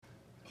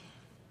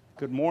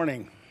Good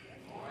morning.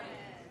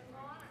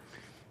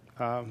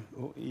 For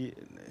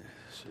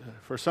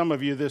some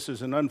of you, this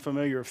is an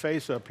unfamiliar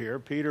face up here.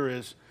 Peter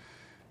is,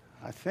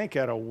 I think,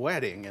 at a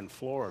wedding in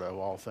Florida, of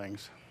all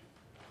things.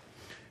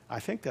 I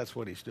think that's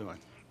what he's doing.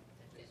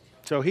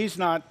 So he's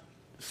not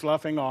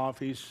sloughing off.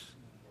 He's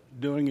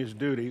doing his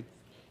duty,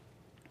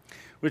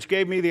 which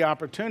gave me the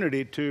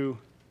opportunity to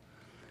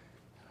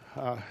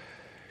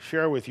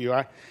share with you.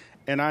 I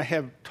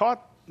have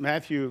taught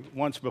Matthew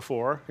once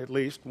before, at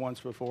least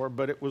once before,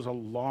 but it was a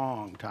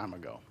long time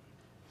ago.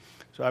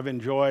 So I've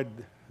enjoyed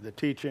the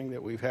teaching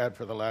that we've had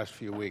for the last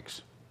few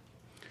weeks.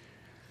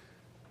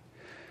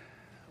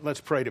 Let's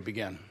pray to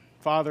begin.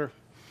 Father,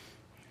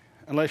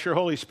 unless your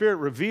Holy Spirit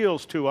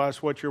reveals to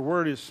us what your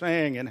word is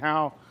saying and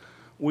how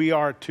we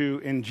are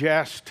to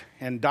ingest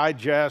and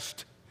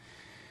digest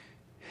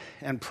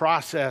and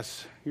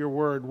process your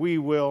word, we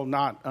will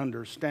not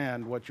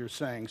understand what you're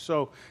saying.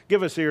 So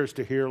give us ears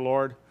to hear,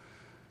 Lord.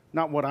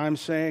 Not what I'm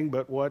saying,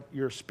 but what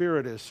your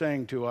Spirit is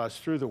saying to us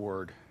through the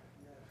Word.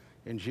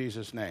 In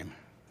Jesus' name,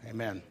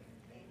 amen.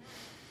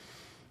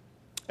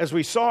 As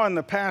we saw in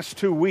the past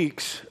 2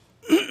 weeks,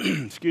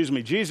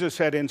 Jesus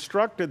had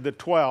instructed the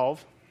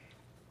 12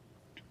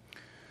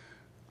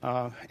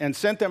 and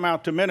sent them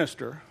out to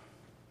minister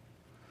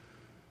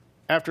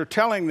after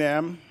telling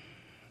them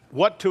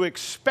what to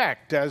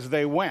expect as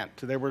they went.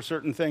 There were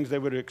certain things they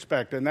would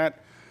expect, and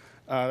that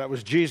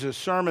was Jesus'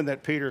 sermon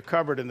that Peter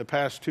covered in the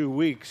past 2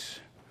 weeks.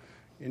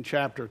 In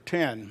chapter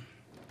 10.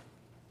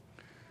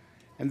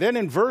 And then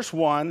in verse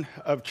 1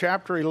 of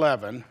chapter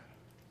 11,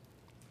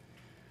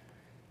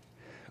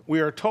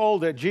 we are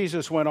told that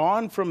Jesus went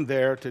on from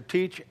there to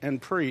teach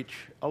and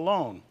preach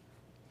alone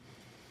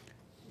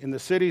in the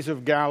cities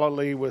of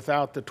Galilee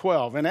without the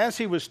 12. And as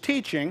he was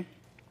teaching,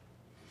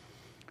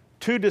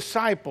 2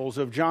 disciples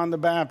of John the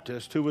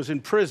Baptist, who was in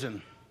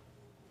prison,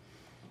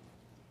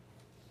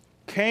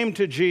 came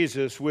to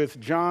Jesus with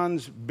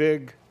John's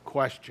big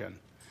question.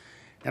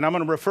 And I'm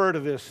going to refer to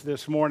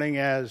this morning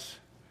as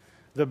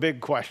the big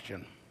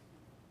question.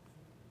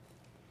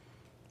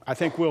 I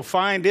think we'll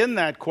find in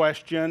that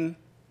question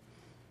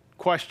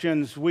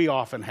questions we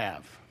often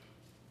have.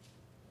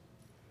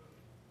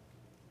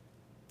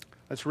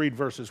 Let's read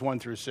verses 1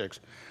 through 6.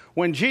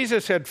 When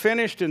Jesus had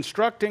finished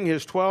instructing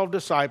his 12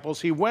 disciples,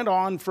 he went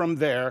on from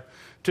there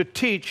to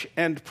teach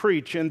and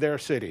preach in their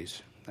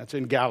cities. That's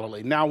in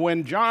Galilee. Now,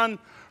 when John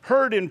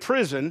heard in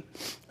prison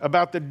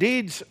about the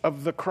deeds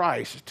of the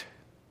Christ,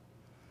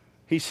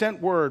 he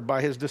sent word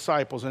by his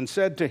disciples and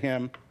said to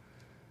him,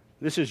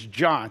 this is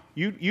John,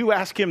 you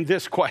ask him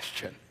this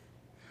question,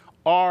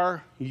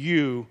 are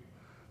you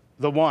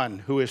the one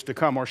who is to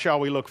come, or shall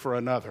we look for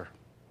another?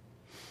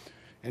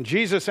 And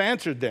Jesus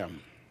answered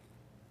them,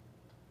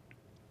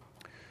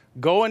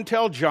 go and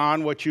tell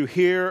John what you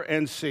hear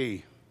and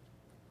see.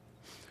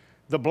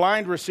 The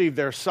blind receive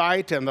their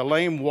sight, and the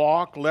lame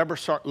walk,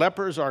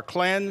 lepers are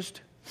cleansed,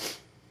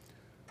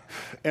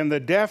 and the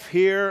deaf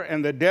hear,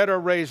 and the dead are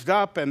raised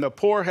up, and the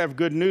poor have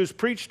good news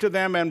preached to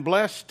them, and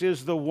blessed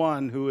is the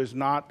one who is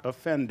not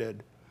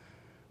offended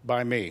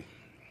by me.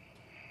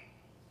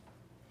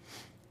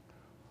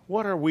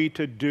 What are we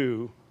to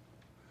do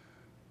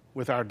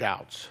with our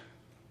doubts?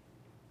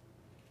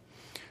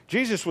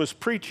 Jesus was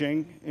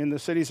preaching in the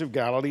cities of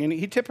Galilee, and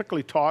he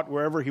typically taught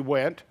wherever he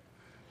went.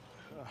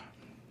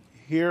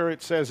 Here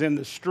it says in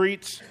the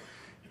streets,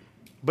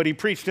 but he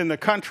preached in the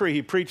country,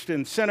 he preached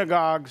in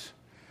synagogues.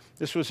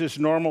 This was his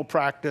normal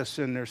practice,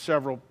 and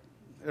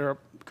there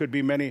could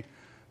be many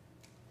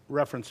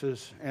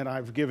references, and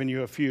I've given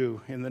you a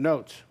few in the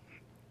notes.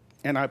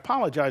 And I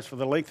apologize for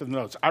the length of the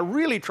notes. I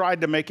really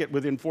tried to make it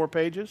within 4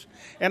 pages,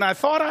 and I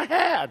thought I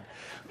had.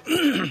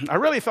 I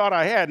really thought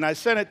I had, and I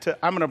sent it to,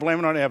 I'm going to blame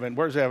it on Evan.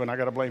 Where's Evan? I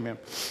got to blame him.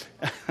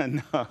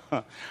 No.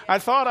 I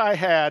thought I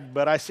had,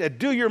 but I said,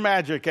 do your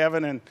magic,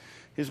 Evan, and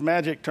his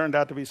magic turned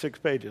out to be 6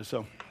 pages,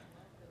 so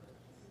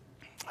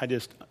I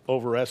just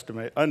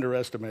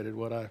underestimated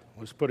what I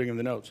was putting in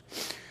the notes.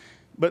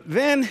 But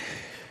then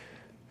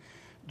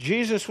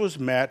Jesus was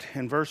met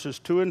in verses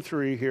 2 and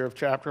 3 here of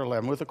chapter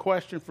 11 with a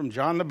question from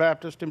John the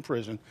Baptist in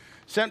prison,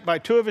 sent by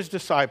 2 of his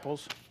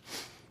disciples.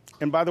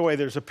 And by the way,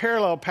 there's a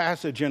parallel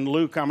passage in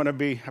Luke.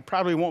 I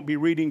probably won't be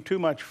reading too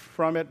much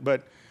from it,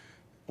 but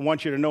I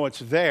want you to know it's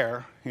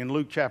there in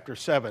Luke chapter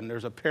 7.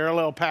 There's a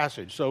parallel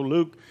passage. So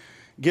Luke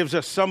gives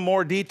us some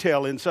more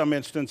detail in some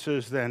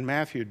instances than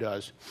Matthew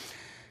does.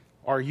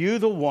 Are you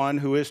the one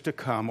who is to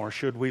come, or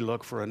should we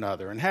look for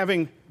another? And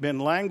having been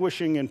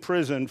languishing in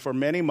prison for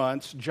many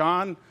months,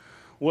 John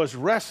was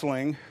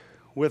wrestling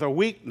with a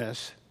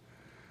weakness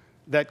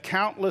that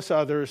countless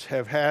others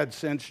have had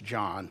since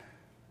John.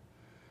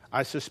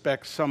 I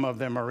suspect some of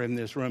them are in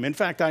this room. In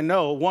fact, I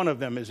know one of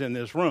them is in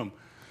this room.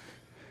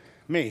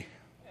 Me.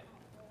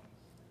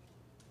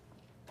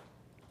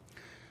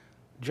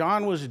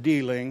 John was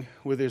dealing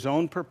with his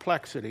own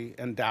perplexity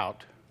and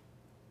doubt.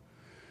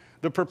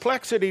 The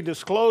perplexity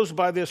disclosed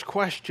by this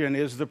question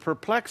is the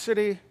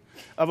perplexity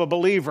of a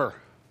believer,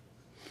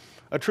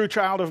 a true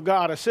child of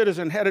God, a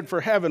citizen headed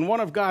for heaven, one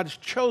of God's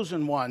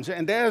chosen ones.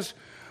 And as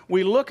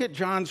we look at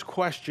John's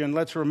question,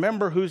 let's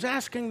remember who's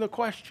asking the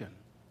question.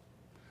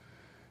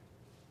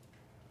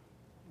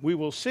 We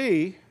will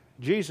see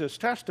Jesus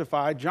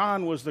testified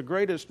John was the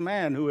greatest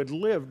man who had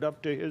lived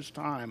up to his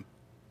time.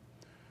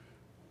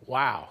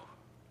 Wow.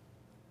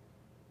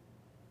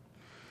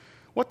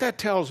 What that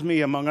tells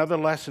me, among other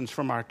lessons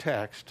from our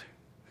text,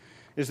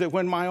 is that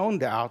when my own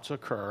doubts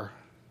occur,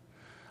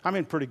 I'm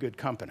in pretty good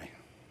company.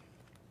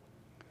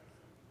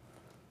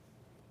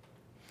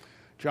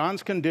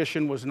 John's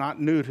condition was not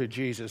new to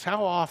Jesus.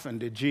 How often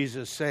did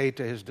Jesus say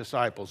to his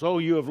disciples, "Oh,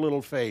 you have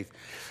little faith,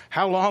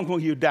 how long will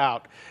you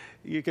doubt?"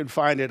 You can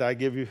find it. I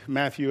give you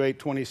Matthew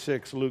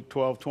 8:26, Luke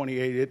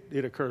 12:28.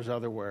 It occurs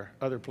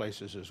other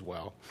places as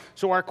well.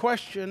 So our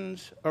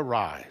questions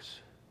arise.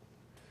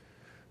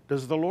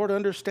 Does the Lord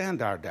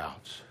understand our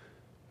doubts?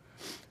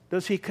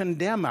 Does he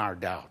condemn our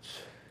doubts?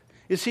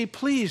 Is he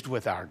pleased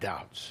with our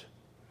doubts?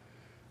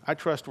 I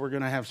trust we're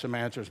going to have some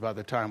answers by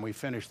the time we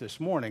finish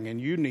this morning,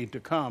 and you need to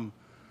come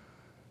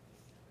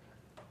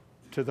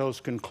to those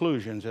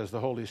conclusions as the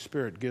Holy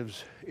Spirit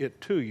gives it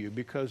to you,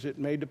 because it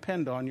may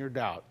depend on your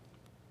doubt.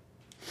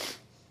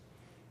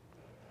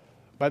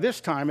 By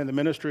this time in the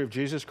ministry of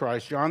Jesus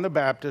Christ, John the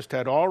Baptist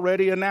had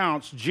already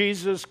announced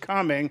Jesus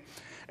coming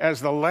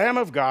as the Lamb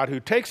of God who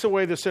takes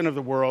away the sin of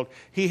the world.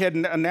 He had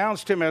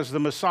announced him as the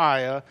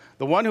Messiah,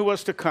 the one who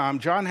was to come.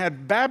 John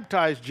had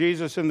baptized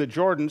Jesus in the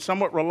Jordan,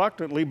 somewhat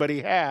reluctantly, but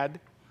he had.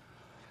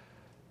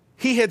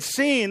 He had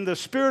seen the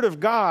Spirit of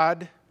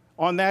God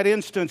on that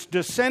instance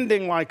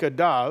descending like a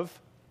dove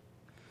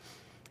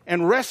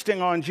and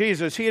resting on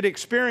Jesus. He had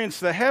experienced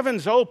the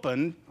heavens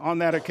open on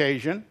that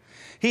occasion.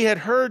 He had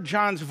heard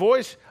God's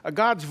voice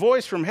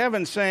from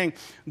heaven saying,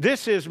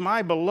 "This is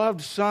my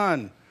beloved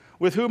Son,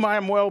 with whom I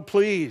am well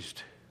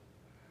pleased."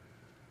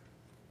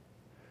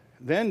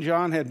 Then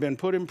John had been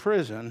put in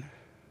prison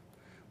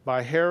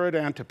by Herod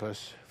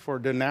Antipas for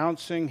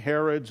denouncing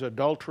Herod's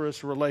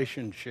adulterous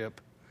relationship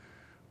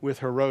with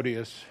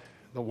Herodias,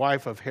 the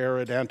wife of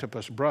Herod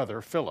Antipas'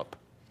 brother, Philip.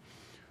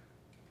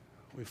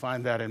 We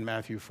find that in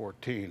Matthew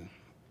 14.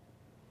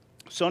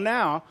 So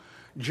now,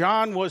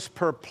 John was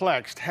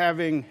perplexed,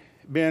 having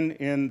been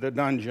in the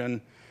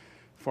dungeon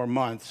for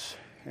months,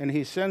 and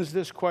he sends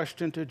this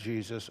question to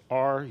Jesus,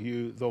 "Are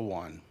you the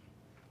one?"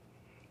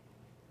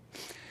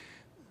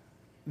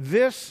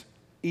 This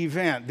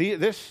event,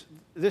 this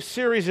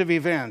series of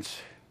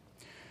events,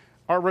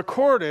 are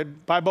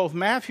recorded by both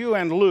Matthew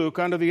and Luke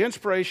under the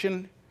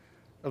inspiration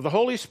of the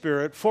Holy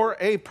Spirit for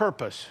a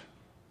purpose.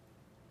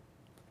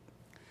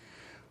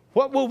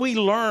 What will we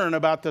learn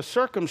about the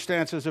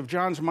circumstances of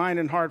John's mind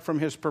and heart from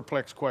his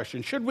perplexed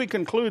question? Should we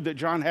conclude that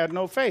John had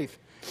no faith?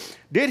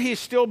 Did he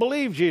still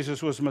believe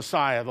Jesus was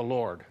Messiah, the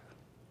Lord?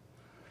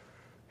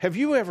 Have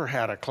you ever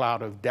had a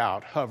cloud of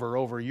doubt hover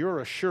over your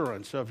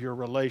assurance of your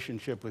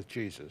relationship with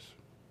Jesus?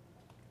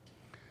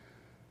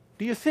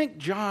 Do you think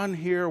John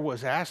here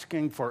was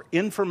asking for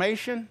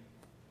information?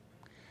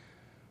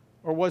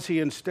 Or was he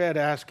instead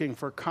asking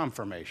for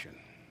confirmation?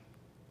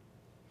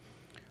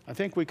 I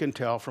think we can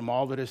tell from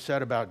all that is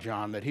said about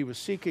John that he was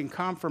seeking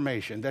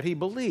confirmation, that he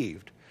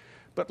believed.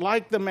 But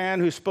like the man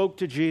who spoke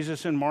to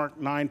Jesus in Mark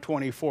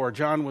 9:24,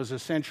 John was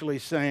essentially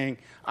saying,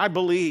 "I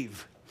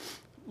believe.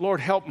 Lord,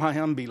 help my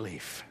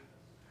unbelief."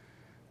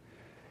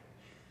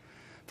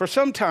 For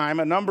some time,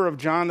 a number of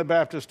John the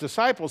Baptist's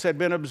disciples had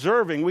been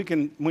observing.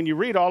 When you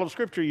read all of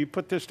Scripture, you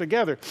put this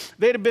together.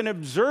 They had been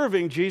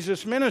observing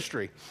Jesus'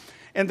 ministry.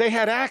 And they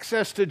had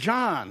access to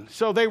John.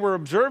 So they were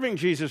observing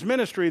Jesus'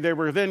 ministry. They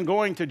were then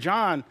going to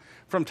John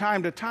from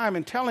time to time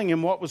and telling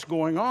him what was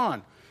going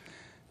on.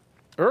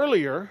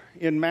 Earlier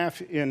in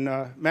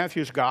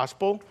Matthew's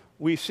gospel,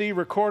 we see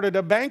recorded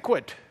a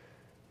banquet.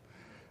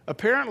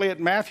 Apparently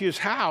at Matthew's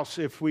house,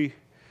 if we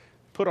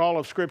put all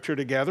of Scripture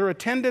together,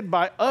 attended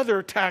by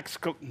other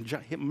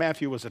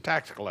Matthew was a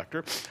tax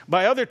collector,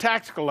 by other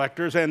tax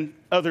collectors and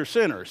other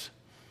sinners.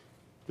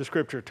 The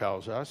Scripture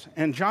tells us.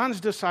 And John's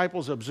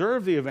disciples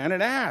observed the event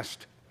and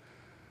asked,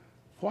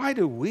 "Why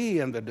do we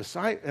and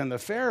the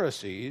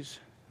Pharisees,"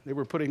 they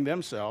were putting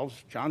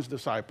themselves, John's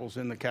disciples,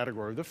 in the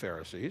category of the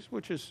Pharisees,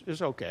 which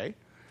is okay.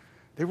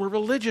 They were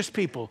religious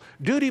people,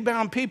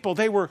 duty-bound people.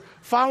 They were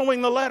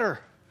following the letter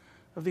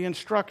of the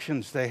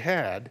instructions they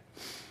had.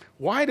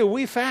 "Why do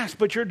we fast,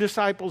 but your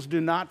disciples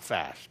do not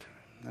fast?"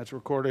 That's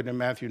recorded in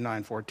Matthew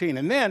 9:14.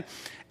 And then,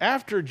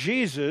 after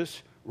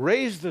Jesus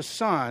raised the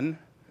son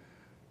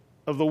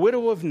of the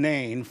widow of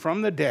Nain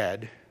from the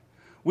dead,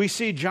 we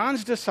see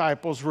John's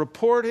disciples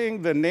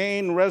reporting the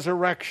Nain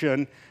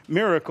resurrection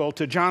miracle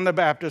to John the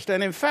Baptist.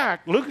 And in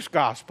fact, Luke's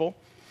gospel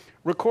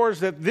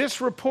records that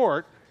this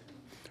report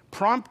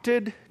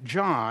prompted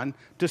John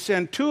to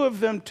send two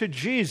of them to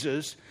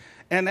Jesus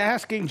and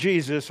asking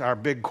Jesus our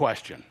big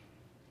question,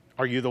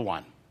 "Are you the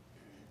one?"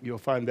 You'll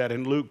find that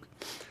in Luke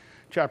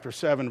chapter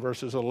 7,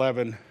 verses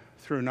 11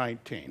 through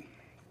 19.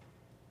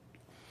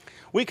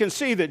 We can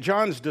see that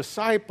John's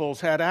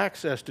disciples had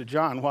access to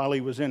John while he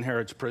was in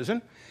Herod's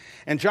prison.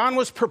 And John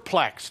was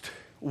perplexed,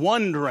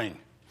 wondering,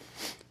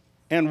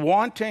 and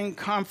wanting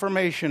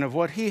confirmation of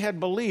what he had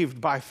believed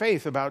by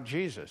faith about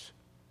Jesus.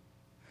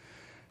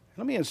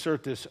 Let me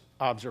insert this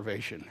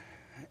observation.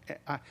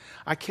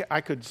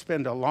 I could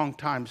spend a long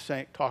time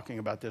talking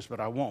about this, but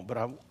I won't. But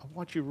I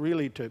want you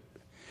really to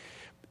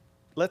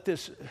let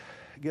this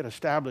get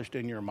established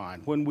in your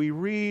mind. When we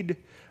read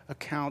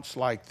accounts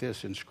like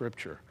this in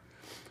Scripture,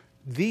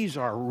 these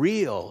are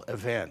real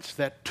events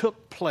that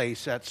took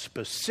place at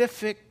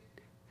specific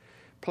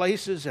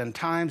places and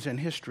times in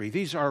history.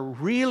 These are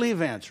real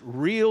events,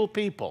 real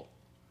people,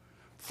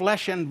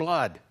 flesh and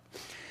blood.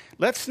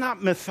 Let's not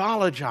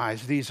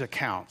mythologize these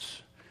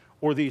accounts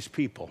or these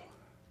people.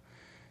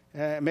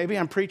 Maybe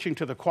I'm preaching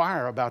to the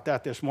choir about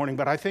that this morning,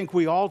 but I think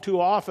we all too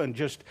often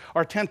just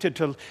are tempted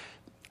to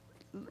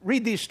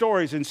read these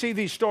stories and see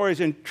these stories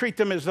and treat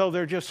them as though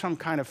they're just some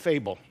kind of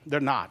fable. They're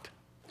not.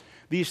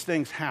 These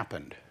things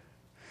happened.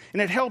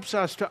 And it helps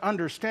us to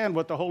understand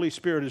what the Holy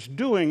Spirit is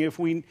doing if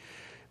we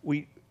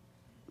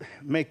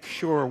make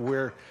sure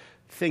we're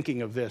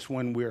thinking of this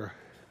when we're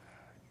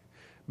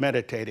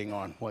meditating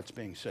on what's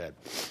being said.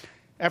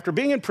 After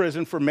being in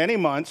prison for many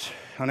months,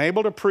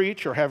 unable to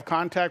preach or have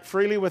contact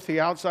freely with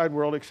the outside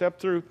world except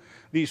through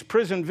these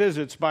prison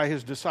visits by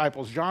his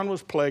disciples, John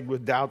was plagued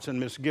with doubts and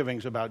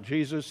misgivings about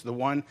Jesus, the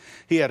one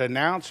he had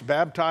announced,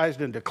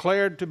 baptized, and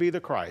declared to be the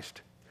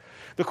Christ.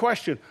 The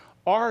question,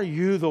 "Are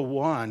you the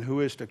one who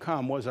is to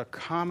come?" was a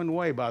common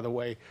way, by the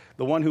way,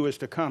 the one who is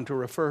to come, to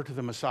refer to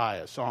the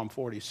Messiah. Psalm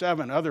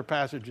 47, other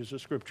passages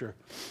of Scripture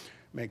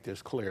make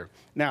this clear.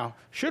 Now,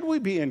 should we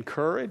be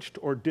encouraged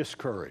or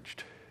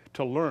discouraged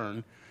to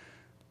learn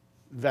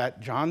that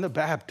John the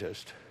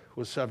Baptist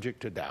was subject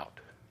to doubt?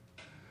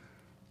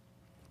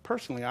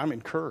 Personally, I'm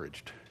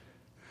encouraged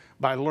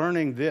by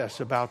learning this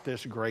about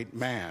this great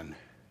man.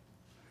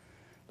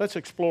 Let's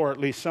explore at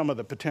least some of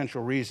the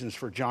potential reasons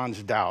for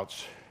John's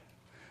doubts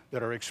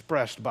that are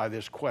expressed by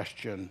this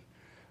question,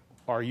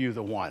 "Are you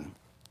the one?"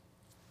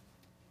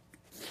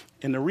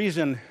 And the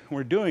reason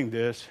we're doing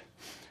this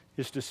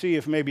is to see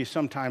if maybe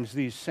sometimes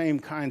these same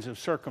kinds of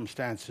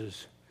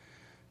circumstances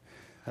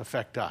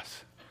affect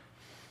us.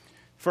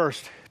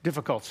 First,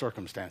 difficult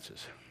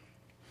circumstances.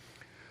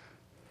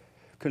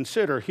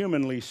 Consider,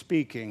 humanly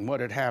speaking, what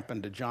had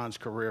happened to John's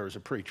career as a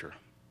preacher.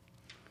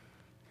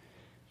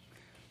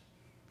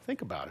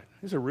 Think about it.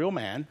 He's a real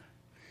man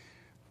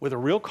with a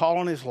real call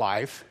on his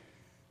life.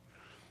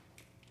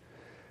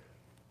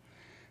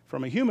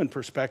 From a human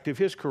perspective,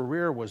 his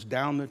career was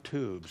down the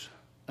tubes,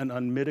 an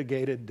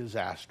unmitigated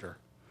disaster.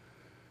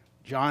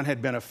 John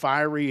had been a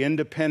fiery,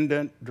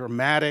 independent,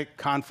 dramatic,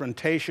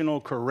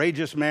 confrontational,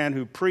 courageous man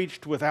who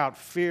preached without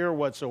fear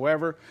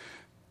whatsoever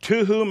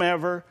to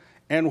whomever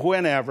and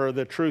whenever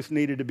the truth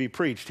needed to be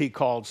preached. He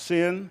called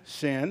sin,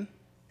 sin.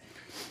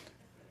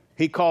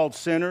 He called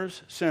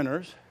sinners,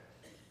 sinners.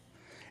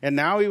 And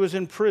now he was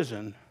in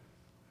prison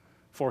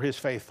for his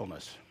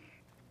faithfulness.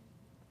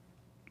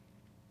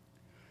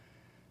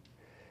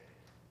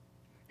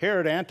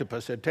 Herod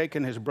Antipas had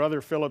taken his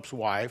brother Philip's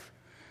wife,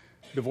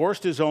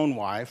 divorced his own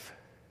wife,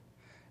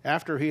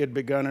 after he had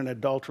begun an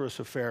adulterous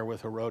affair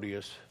with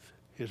Herodias,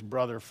 his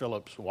brother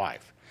Philip's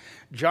wife.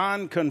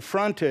 John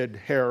confronted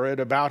Herod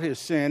about his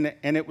sin,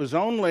 and it was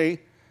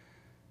only,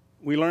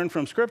 we learn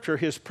from Scripture,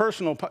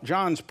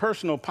 John's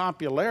personal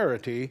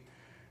popularity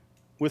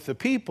with the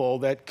people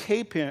that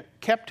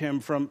kept him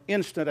from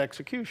instant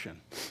execution.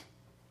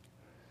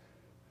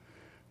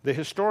 The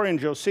historian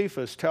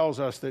Josephus tells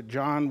us that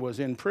John was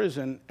in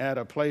prison at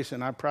a place,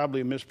 and I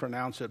probably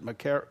mispronounce it,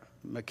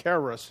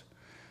 Machaerus,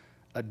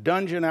 a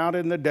dungeon out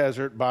in the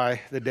desert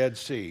by the Dead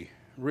Sea,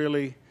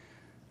 really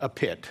a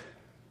pit.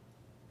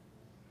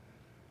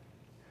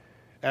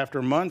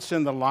 After months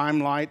in the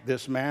limelight,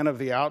 this man of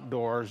the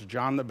outdoors,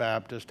 John the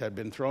Baptist, had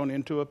been thrown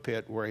into a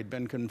pit where he'd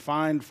been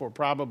confined for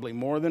probably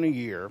more than a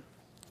year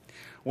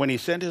when he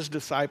sent his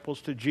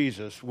disciples to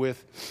Jesus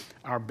with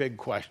our big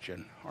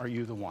question, "Are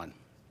you the one?"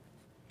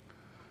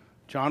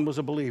 John was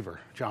a believer.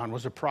 John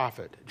was a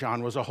prophet.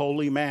 John was a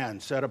holy man,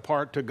 set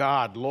apart to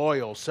God,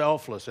 loyal,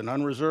 selfless, and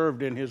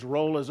unreserved in his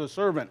role as a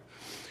servant.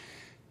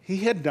 He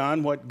had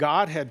done what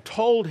God had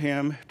told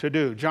him to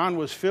do. John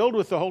was filled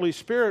with the Holy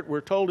Spirit,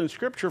 we're told in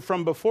Scripture,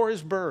 from before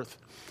his birth.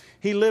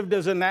 He lived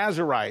as a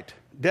Nazirite,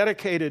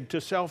 dedicated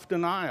to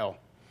self-denial.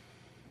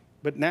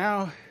 But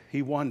now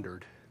he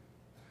wondered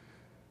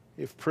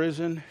if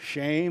prison,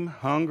 shame,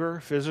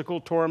 hunger,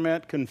 physical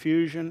torment,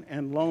 confusion,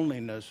 and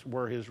loneliness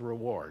were his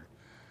reward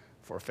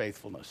for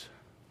faithfulness.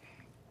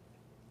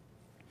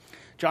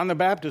 John the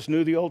Baptist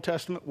knew the Old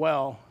Testament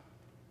well,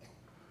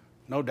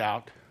 no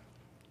doubt,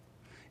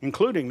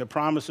 including the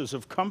promises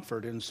of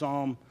comfort in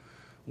Psalm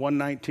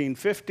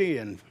 119:50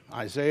 and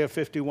Isaiah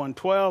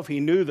 51:12. He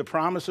knew the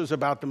promises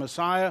about the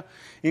Messiah,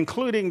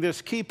 including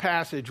this key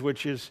passage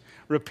which is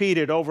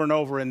repeated over and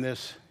over in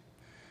this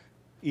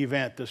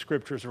event, the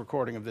Scripture's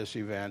recording of this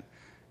event.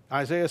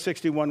 Isaiah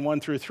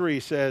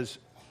 61:1-3 says,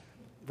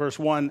 Verse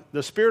 1,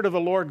 the Spirit of the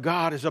Lord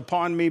God is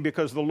upon me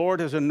because the Lord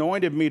has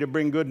anointed me to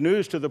bring good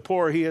news to the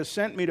poor. He has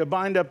sent me to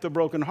bind up the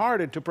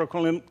brokenhearted, to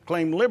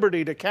proclaim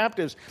liberty to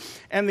captives,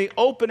 and the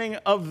opening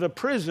of the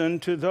prison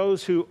to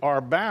those who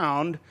are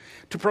bound,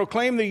 to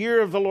proclaim the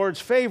year of the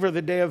Lord's favor,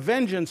 the day of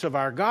vengeance of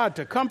our God,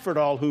 to comfort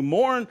all who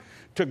mourn,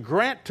 to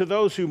grant to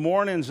those who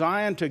mourn in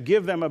Zion, to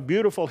give them a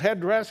beautiful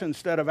headdress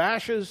instead of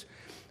ashes,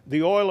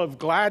 the oil of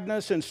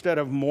gladness instead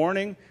of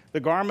mourning,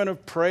 the garment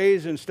of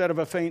praise instead of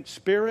a faint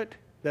spirit,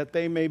 that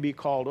they may be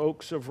called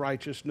oaks of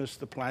righteousness,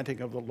 the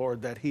planting of the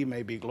Lord, that he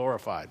may be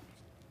glorified.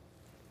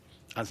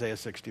 Isaiah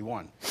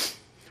 61.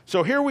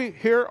 So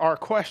here are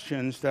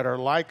questions that are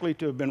likely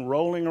to have been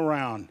rolling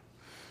around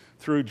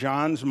through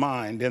John's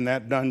mind in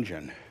that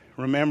dungeon,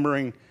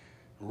 remembering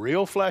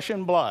real flesh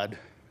and blood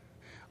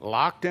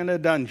locked in a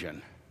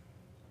dungeon.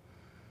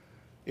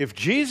 If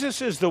Jesus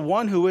is the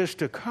one who is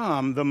to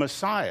come, the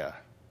Messiah,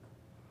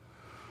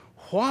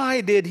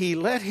 why did he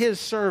let his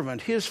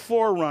servant, his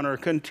forerunner,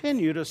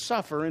 continue to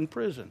suffer in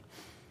prison?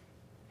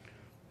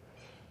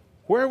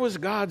 Where was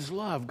God's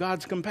love,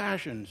 God's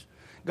compassions,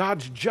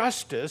 God's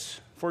justice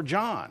for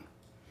John?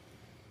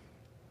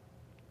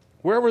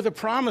 Where were the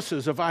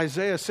promises of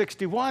Isaiah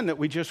 61 that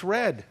we just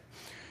read?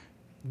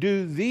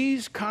 Do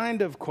these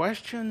kind of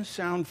questions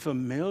sound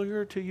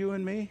familiar to you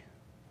and me?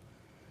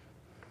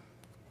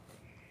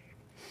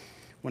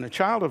 When a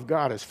child of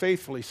God has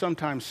faithfully,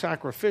 sometimes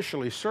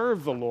sacrificially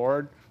served the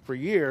Lord for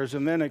years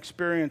and then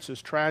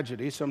experiences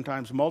tragedy,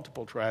 sometimes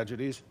multiple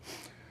tragedies,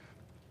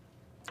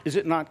 is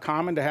it not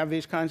common to have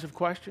these kinds of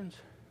questions?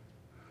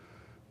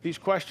 These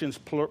questions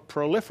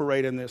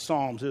proliferate in the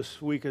Psalms.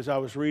 This week as I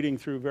was reading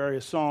through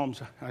various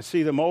Psalms, I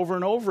see them over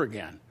and over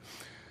again.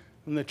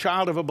 When the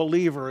child of a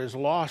believer is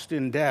lost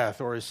in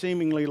death or is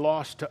seemingly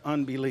lost to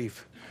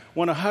unbelief,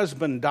 when a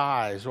husband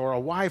dies or a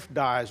wife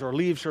dies or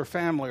leaves her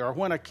family, or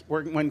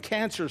when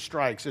cancer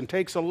strikes and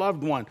takes a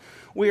loved one,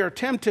 we are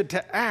tempted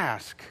to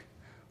ask,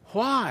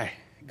 why,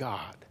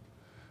 God?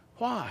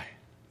 Why?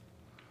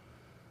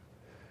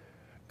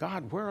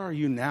 God, where are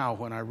you now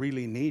when I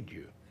really need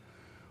you?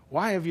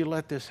 Why have you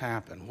let this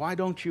happen? Why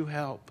don't you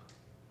help?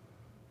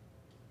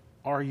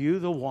 Are you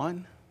the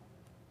one?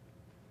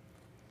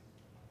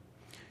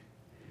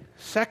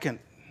 Second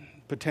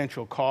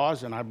potential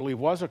cause, and I believe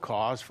was a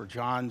cause for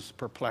John's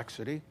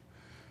perplexity,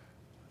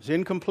 is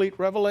incomplete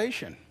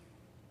revelation.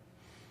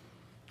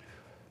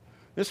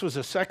 This was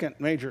a second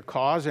major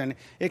cause, and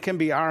it can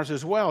be ours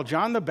as well.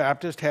 John the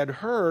Baptist had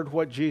heard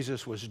what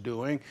Jesus was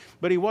doing,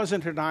 but he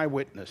wasn't an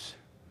eyewitness.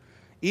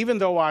 Even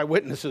though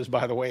eyewitnesses,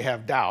 by the way,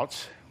 have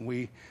doubts.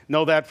 We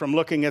know that from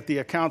looking at the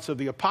accounts of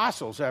the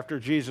apostles after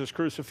Jesus'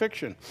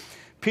 crucifixion.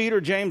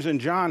 Peter, James, and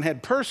John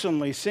had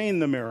personally seen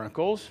the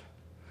miracles.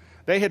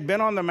 They had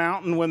been on the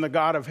mountain when the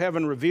God of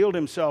heaven revealed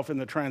himself in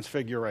the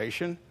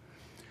transfiguration.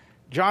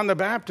 John the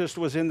Baptist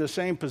was in the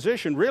same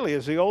position, really,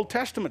 as the Old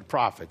Testament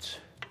prophets.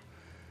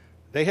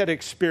 They had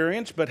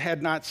experienced but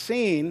had not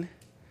seen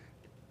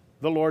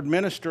the Lord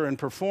minister and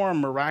perform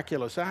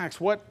miraculous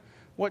acts. What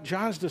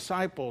John's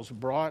disciples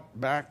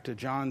brought back to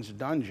John's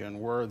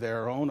dungeon were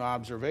their own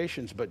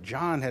observations, but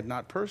John had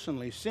not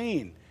personally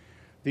seen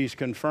these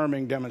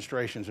confirming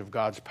demonstrations of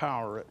God's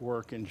power at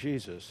work in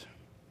Jesus.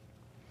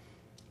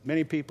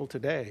 Many people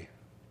today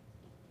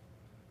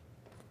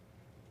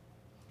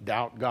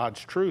doubt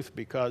God's truth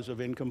because of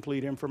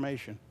incomplete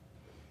information.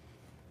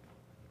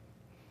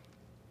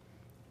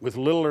 With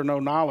little or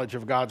no knowledge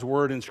of God's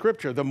word in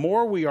Scripture, the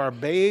more we are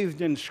bathed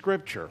in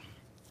Scripture,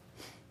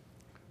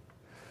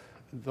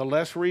 the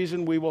less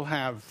reason we will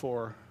have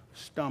for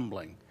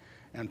stumbling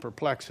and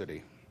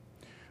perplexity.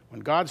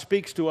 When God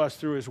speaks to us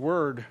through his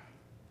word,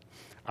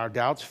 our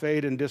doubts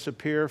fade and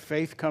disappear.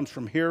 Faith comes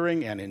from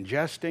hearing and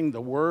ingesting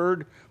the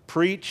word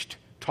preached,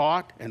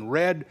 taught, and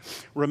read.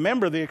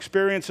 Remember the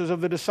experiences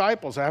of the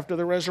disciples after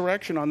the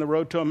resurrection on the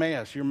road to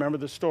Emmaus. You remember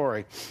the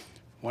story.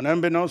 When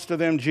unbeknownst to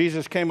them,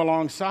 Jesus came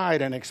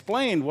alongside and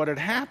explained what had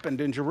happened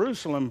in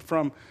Jerusalem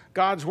from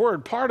God's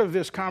word. Part of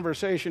this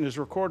conversation is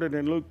recorded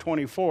in Luke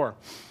 24,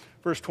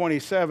 verse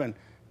 27.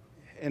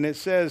 And it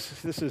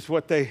says, this is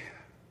what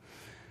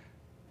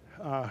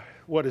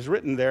is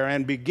written there.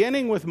 And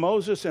beginning with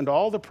Moses and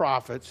all the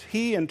prophets,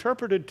 he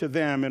interpreted to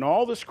them in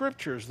all the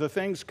scriptures the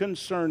things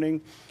concerning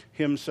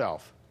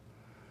himself.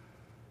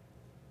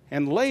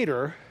 And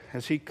later,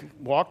 as he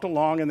walked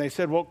along and they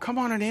said, well, come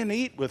on in and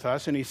eat with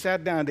us. And he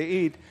sat down to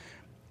eat.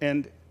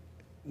 And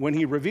when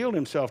he revealed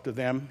himself to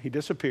them, he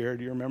disappeared.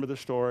 You remember the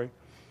story?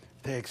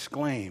 They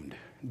exclaimed,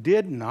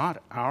 did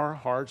not our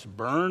hearts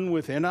burn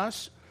within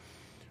us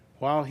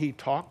while he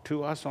talked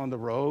to us on the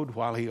road,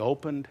 while he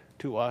opened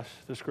to us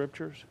the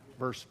scriptures?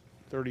 Verse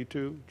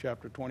 32,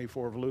 chapter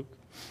 24 of Luke.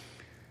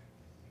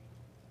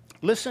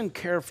 Listen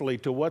carefully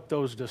to what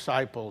those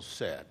disciples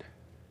said.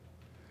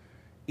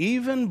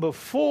 Even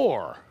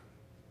before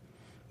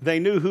they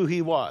knew who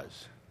he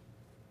was,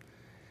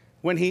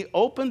 when he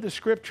opened the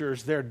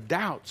scriptures, their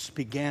doubts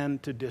began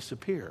to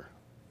disappear.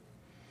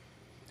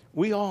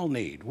 We all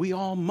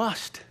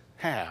must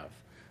have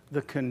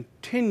the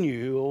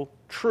continual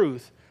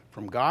truth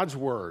from God's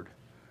word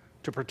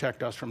to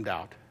protect us from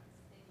doubt.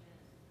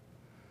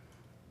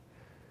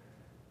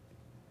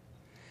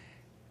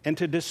 And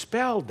to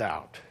dispel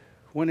doubt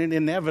when it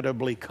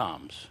inevitably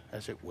comes,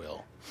 as it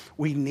will.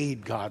 We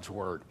need God's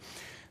word.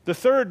 The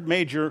third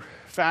major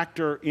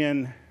factor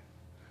in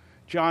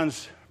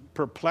John's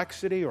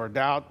perplexity or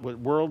doubt with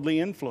worldly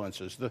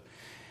influences.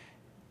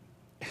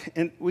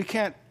 And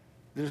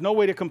there's no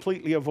way to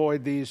completely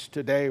avoid these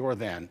today or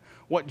then.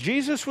 What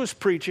Jesus was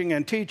preaching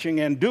and teaching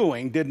and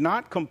doing did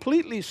not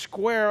completely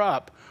square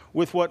up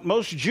with what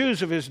most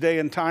Jews of his day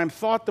and time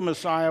thought the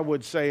Messiah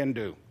would say and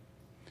do.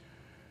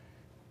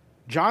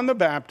 John the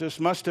Baptist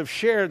must have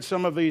shared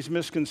some of these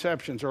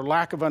misconceptions or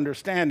lack of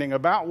understanding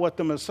about what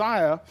the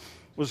Messiah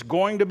was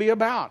going to be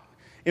about.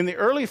 In the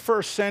early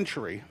first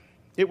century,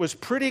 it was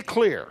pretty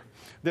clear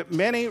that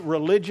many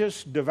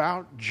religious,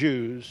 devout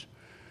Jews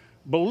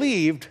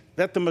believed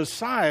that the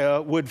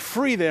Messiah would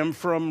free them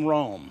from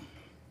Rome.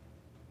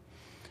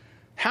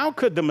 How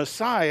could the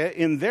Messiah,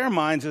 in their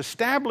minds,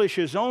 establish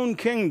his own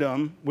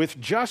kingdom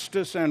with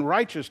justice and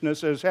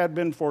righteousness as had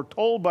been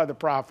foretold by the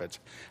prophets?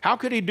 How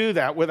could he do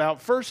that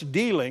without first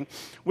dealing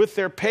with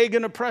their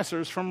pagan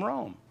oppressors from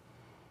Rome?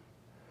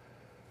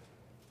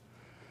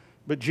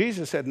 But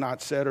Jesus had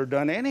not said or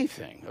done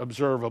anything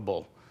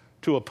observable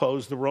to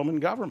oppose the Roman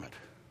government.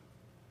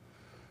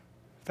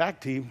 In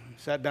fact, he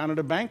sat down at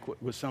a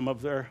banquet with some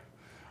of their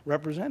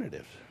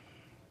representatives.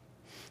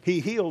 He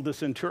healed the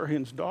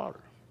centurion's daughter.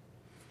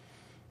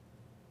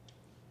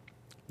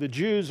 The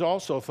Jews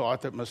also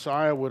thought that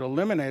Messiah would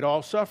eliminate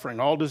all suffering,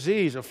 all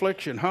disease,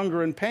 affliction,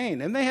 hunger, and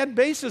pain. And they had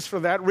basis for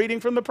that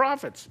reading from the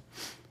prophets.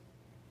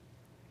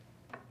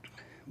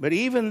 But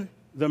even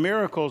the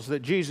miracles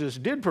that Jesus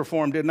did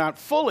perform did not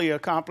fully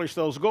accomplish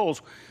those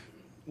goals.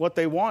 What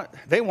they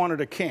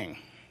wanted a king.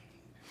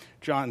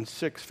 John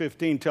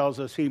 6:15 tells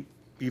us he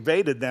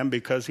evaded them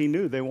because he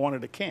knew they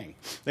wanted a king.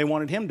 They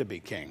wanted him to be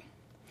king.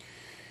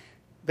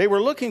 They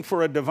were looking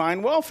for a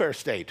divine welfare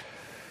state.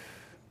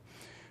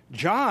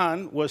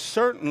 John was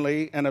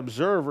certainly an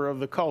observer of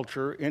the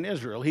culture in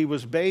Israel. He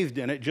was bathed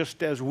in it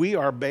just as we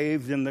are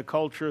bathed in the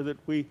culture that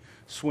we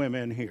swim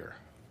in here.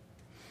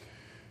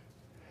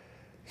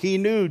 He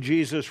knew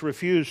Jesus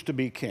refused to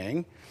be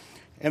king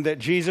and that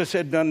Jesus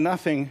had done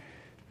nothing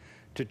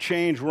to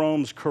change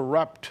Rome's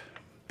corrupt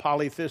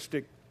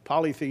polytheistic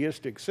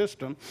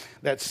system,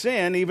 that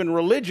sin, even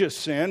religious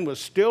sin, was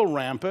still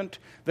rampant,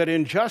 that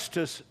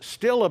injustice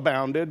still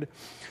abounded,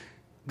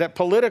 that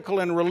political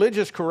and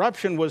religious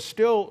corruption was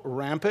still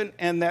rampant,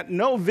 and that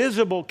no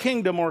visible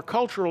kingdom or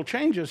cultural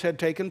changes had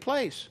taken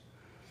place.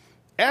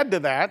 Add to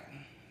that,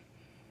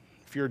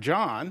 if you're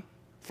John,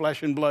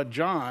 flesh and blood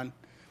John,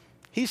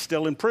 he's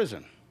still in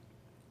prison.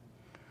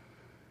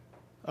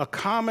 A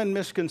common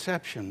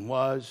misconception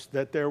was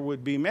that there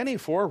would be many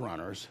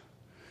forerunners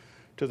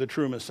to the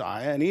true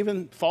Messiah and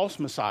even false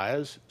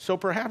messiahs, so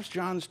perhaps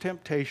John's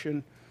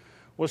temptation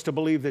was to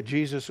believe that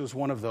Jesus was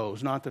one of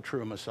those, not the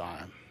true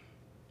Messiah.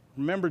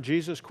 Remember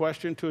Jesus'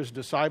 question to his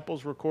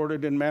disciples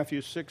recorded in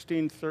Matthew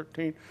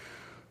 16:13?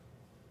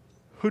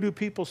 Who do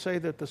people say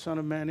that the Son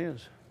of Man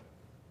is?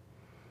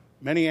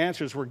 Many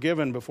answers were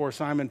given before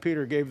Simon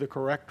Peter gave the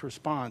correct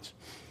response.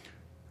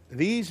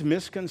 These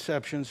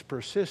misconceptions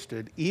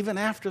persisted even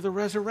after the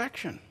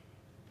resurrection.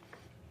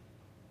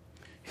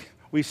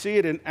 We see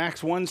it in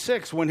Acts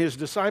 1:6 when his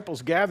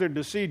disciples gathered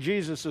to see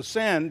Jesus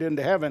ascend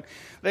into heaven.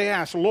 They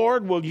asked,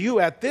 "Lord, will you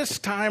at this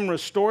time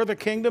restore the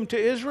kingdom to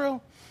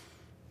Israel?"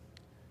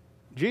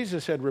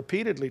 Jesus had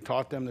repeatedly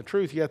taught them the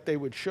truth, yet they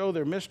would show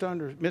their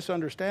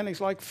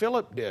misunderstandings like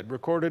Philip did,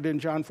 recorded in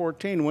John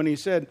 14, when he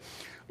said,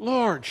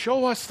 "Lord,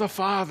 show us the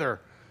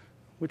Father,"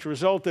 which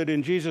resulted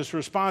in Jesus'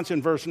 response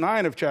in verse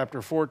 9 of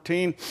chapter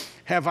 14,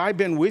 "Have I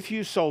been with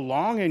you so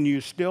long and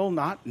you still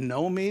not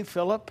know me,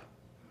 Philip?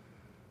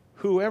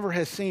 Whoever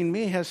has seen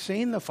me has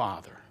seen the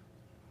Father."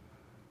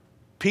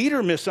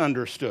 Peter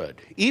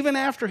misunderstood, even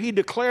after he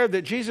declared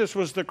that Jesus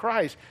was the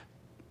Christ,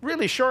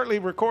 really shortly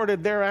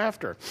recorded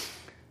thereafter.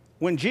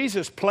 When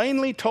Jesus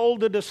plainly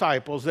told the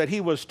disciples that he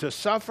was to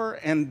suffer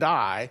and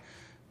die,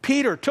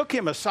 Peter took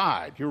him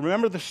aside. You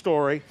remember the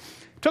story.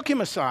 Took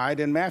him aside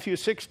in Matthew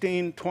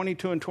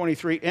 16:22 and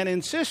 23 and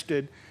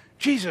insisted,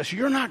 "Jesus,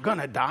 you're not going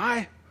to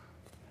die."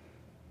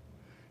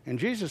 And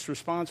Jesus'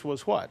 response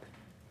was what?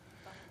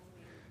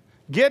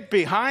 "Get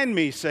behind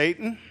me,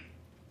 Satan.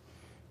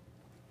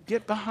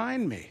 Get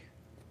behind me."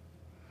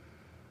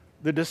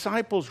 The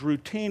disciples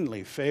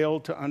routinely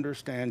failed to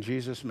understand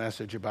Jesus'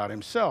 message about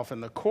himself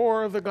and the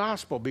core of the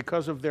gospel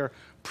because of their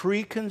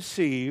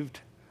preconceived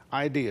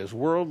ideas,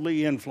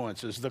 worldly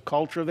influences, the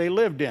culture they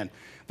lived in,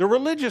 the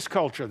religious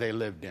culture they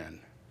lived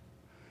in.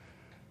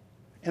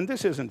 And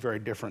this isn't very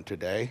different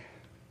today.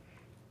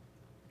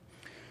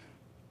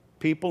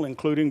 People,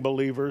 including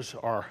believers,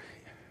 are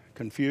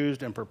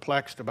confused and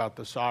perplexed about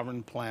the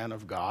sovereign plan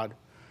of God.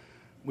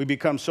 We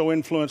become so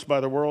influenced by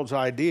the world's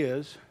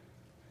ideas,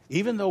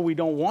 even though we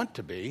don't want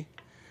to be,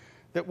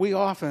 that we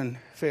often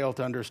fail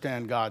to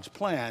understand God's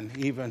plan,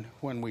 even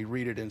when we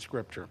read it in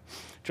Scripture.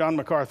 John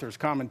MacArthur's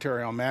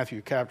commentary on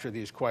Matthew captured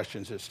these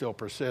questions that still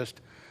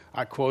persist.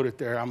 I quote it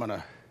there. I'm going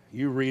to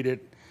You read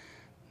it,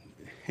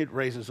 it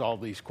raises all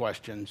these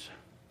questions.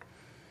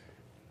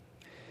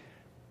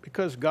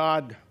 Because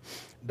God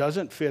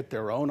doesn't fit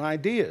their own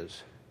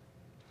ideas.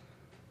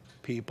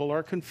 People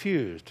are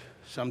confused,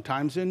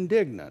 sometimes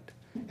indignant,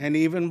 and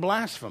even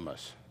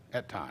blasphemous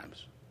at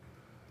times.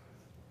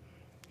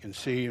 You can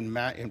see in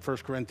 1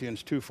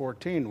 Corinthians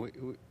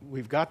 2:14,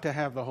 we've got to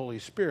have the Holy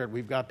Spirit.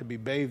 We've got to be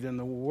bathed in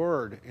the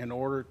Word in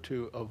order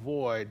to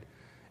avoid,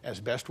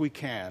 as best we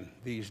can,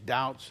 these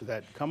doubts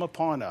that come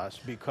upon us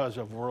because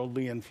of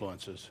worldly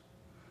influences.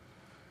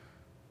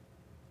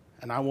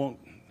 And I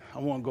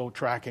won't go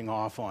tracking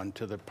off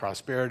onto the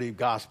prosperity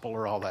gospel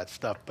or all that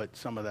stuff, but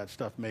some of that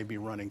stuff may be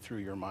running through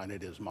your mind.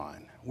 It is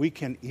mine. We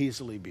can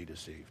easily be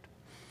deceived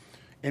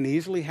and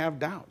easily have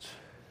doubts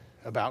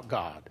about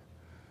God.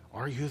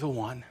 Are you the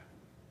one?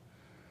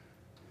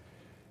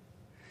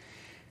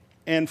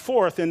 And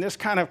fourth, and this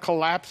kind of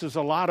collapses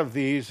a lot of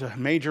these, a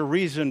major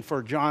reason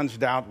for John's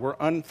doubt were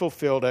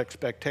unfulfilled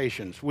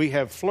expectations. We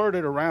have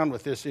flirted around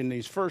with this in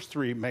these first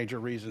three major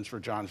reasons for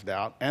John's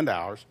doubt and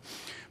ours.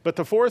 But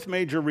the fourth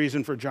major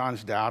reason for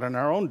John's doubt and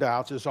our own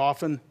doubts is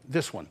often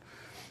this one.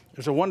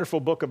 There's a wonderful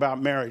book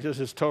about marriage. This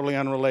is totally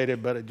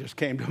unrelated, but it just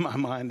came to my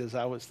mind as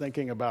I was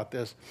thinking about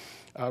this,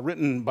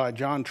 written by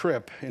John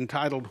Tripp,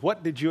 entitled,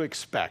 What Did You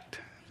Expect?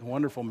 It's a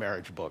wonderful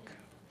marriage book.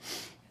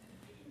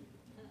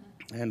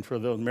 And for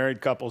those married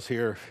couples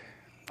here,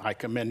 I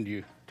commend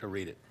you to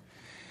read it.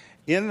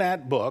 In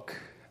that book,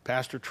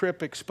 Pastor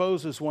Tripp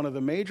exposes one of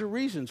the major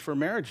reasons for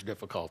marriage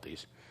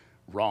difficulties: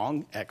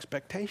 wrong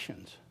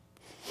expectations.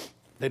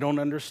 They don't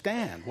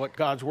understand what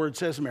God's Word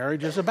says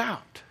marriage is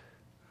about.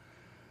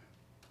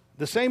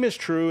 The same is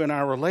true in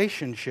our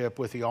relationship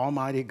with the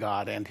Almighty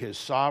God and His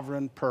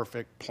sovereign,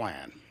 perfect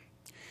plan.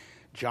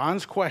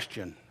 John's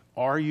question,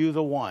 are you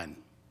the one,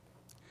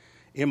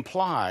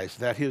 implies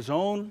that his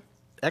own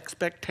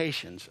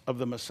expectations of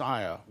the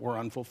Messiah were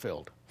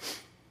unfulfilled.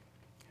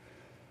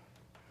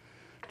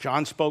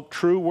 John spoke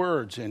true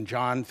words in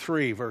John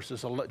 3,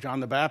 John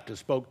the Baptist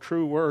spoke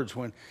true words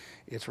when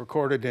it's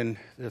recorded in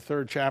the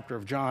 3rd chapter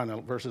of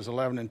John, verses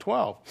 11 and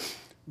 12.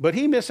 But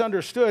he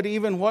misunderstood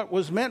even what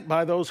was meant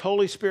by those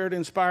Holy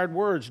Spirit-inspired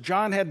words.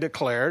 John had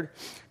declared,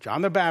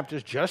 John the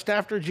Baptist,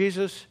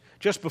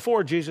 just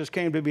before Jesus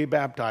came to be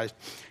baptized,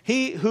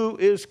 he who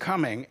is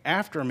coming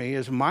after me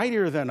is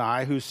mightier than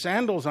I, whose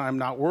sandals I am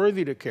not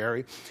worthy to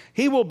carry.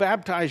 He will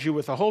baptize you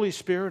with the Holy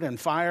Spirit and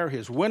fire.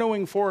 His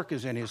winnowing fork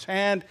is in his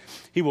hand.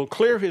 He will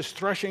clear his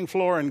threshing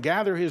floor and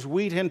gather his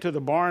wheat into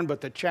the barn,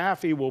 but the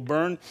chaff he will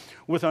burn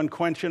with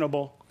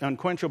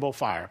unquenchable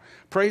fire.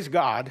 Praise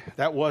God,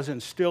 that was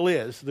and still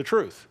is the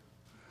truth.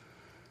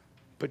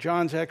 But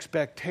John's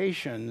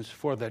expectations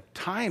for the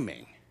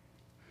timing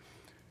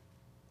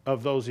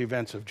of those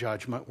events of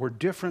judgment were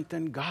different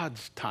than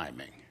God's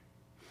timing.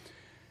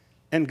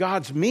 And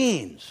God's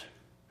means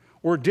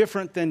were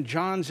different than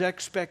John's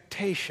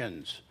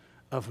expectations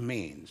of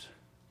means.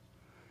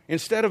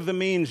 Instead of the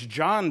means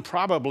John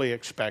probably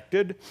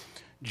expected,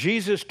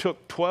 Jesus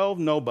took 12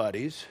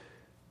 nobodies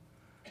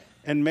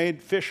and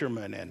made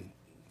fishermen and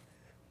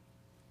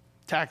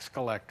tax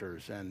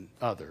collectors and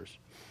others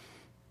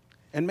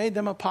and made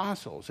them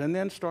apostles and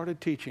then started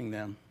teaching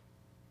them.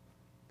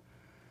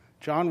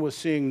 John was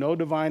seeing no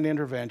divine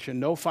intervention,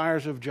 no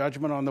fires of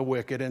judgment on the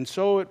wicked, and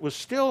so it was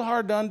still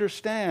hard to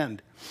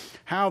understand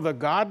how the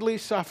godly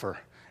suffer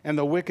and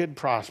the wicked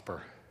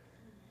prosper.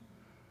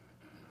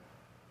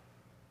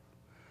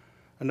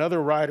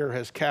 Another writer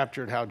has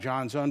captured how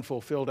John's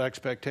unfulfilled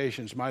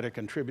expectations might have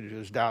contributed to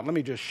his doubt. Let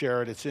me just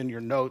share it. It's in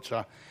your notes,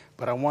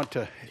 but I want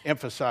to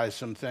emphasize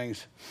some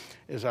things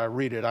as I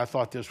read it. I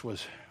thought this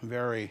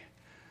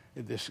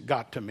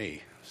got to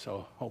me,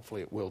 so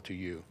hopefully it will to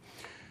you.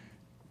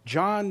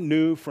 John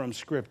knew from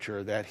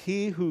Scripture that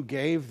he who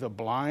gave the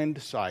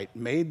blind sight,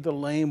 made the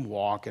lame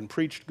walk, and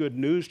preached good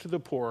news to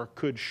the poor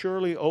could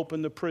surely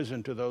open the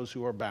prison to those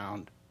who are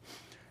bound,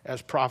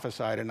 as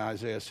prophesied in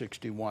Isaiah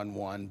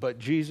 61:1. But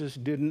Jesus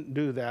didn't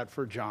do that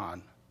for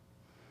John.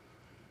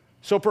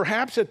 So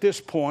perhaps at this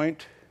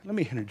point, let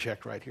me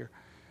interject right here.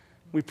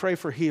 We pray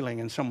for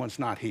healing and someone's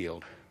not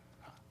healed.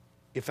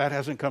 If that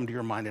hasn't come to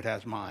your mind, it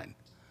has mine.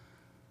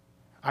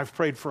 I've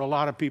prayed for a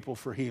lot of people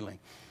for healing.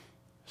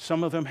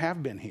 Some of them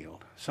have been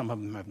healed. Some of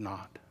them have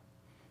not.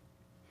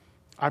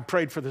 I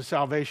prayed for the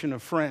salvation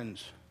of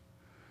friends.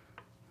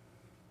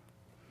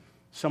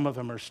 Some of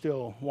them are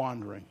still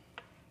wandering.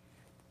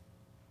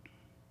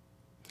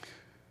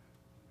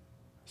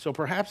 So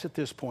perhaps at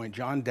this point,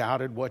 John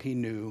doubted what he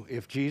knew.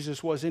 If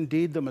Jesus was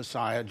indeed the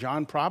Messiah,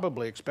 John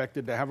probably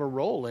expected to have a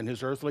role in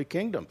his earthly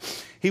kingdom.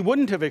 He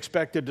wouldn't have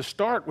expected to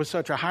start with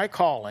such a high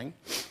calling,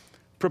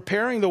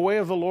 preparing the way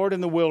of the Lord in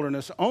the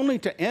wilderness, only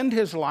to end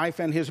his life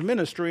and his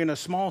ministry in a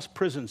small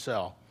prison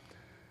cell.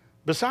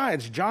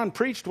 Besides, John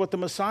preached that the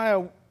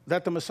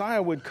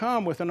Messiah would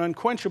come with an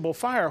unquenchable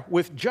fire,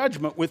 with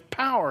judgment, with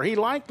power. He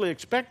likely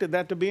expected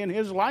that to be in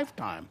his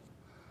lifetime.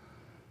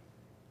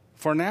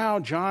 For now,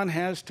 John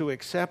has to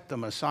accept the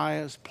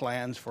Messiah's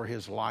plans for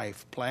his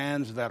life,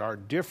 plans that are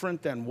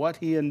different than what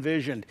he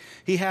envisioned.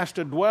 He has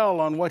to dwell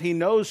on what he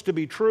knows to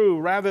be true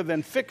rather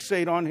than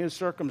fixate on his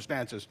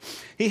circumstances.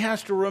 He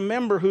has to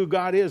remember who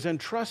God is and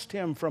trust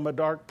him from a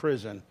dark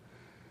prison.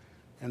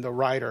 And the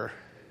writer,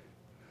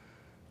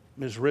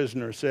 Ms.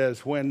 Risner,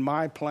 says, when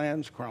my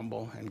plans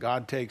crumble and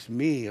God takes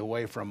me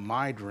away from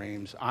my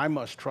dreams, I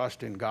must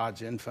trust in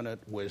God's infinite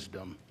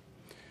wisdom.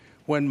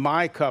 When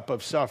my cup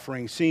of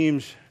suffering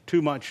seems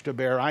too much to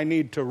bear, I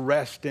need to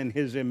rest in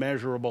his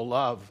immeasurable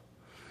love.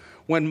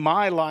 When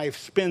my life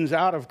spins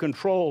out of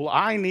control,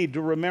 I need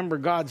to remember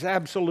God's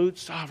absolute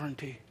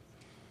sovereignty.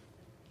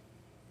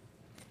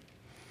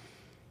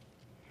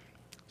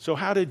 So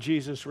how did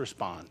Jesus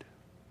respond?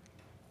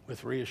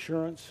 With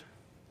reassurance?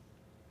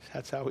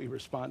 That's how he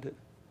responded.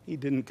 He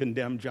didn't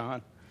condemn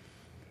John.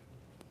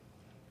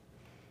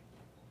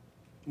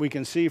 We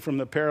can see from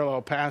the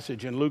parallel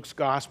passage in Luke's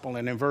gospel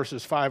and in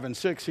verses 5 and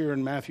 6 here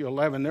in Matthew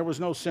 11, there was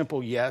no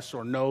simple yes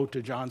or no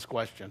to John's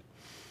question.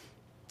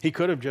 He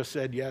could have just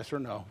said yes or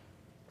no.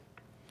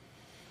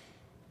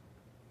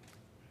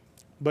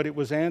 But it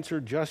was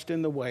answered just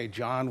in the way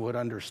John would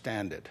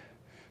understand it.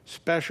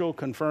 Special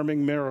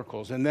confirming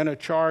miracles, and then a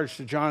charge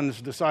to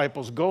John's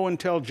disciples, go and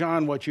tell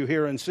John what you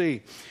hear and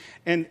see.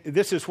 And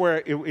this is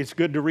where it's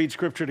good to read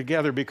Scripture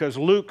together, because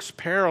Luke's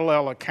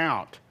parallel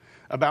account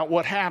about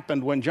what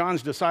happened when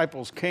John's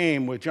disciples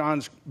came with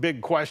John's big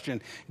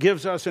question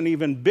gives us an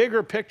even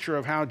bigger picture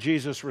of how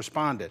Jesus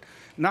responded.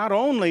 Not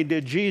only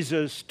did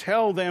Jesus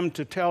tell them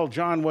to tell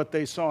John what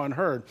they saw and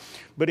heard,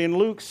 but in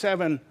Luke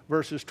 7,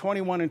 verses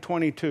 21 and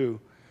 22,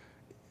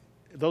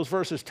 those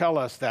verses tell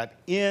us that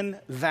in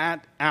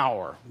that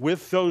hour,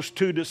 with those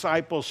two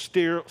disciples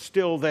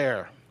still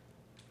there,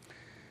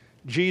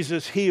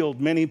 Jesus healed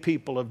many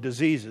people of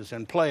diseases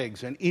and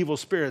plagues and evil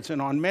spirits,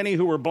 and on many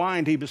who were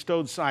blind he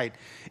bestowed sight.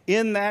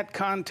 In that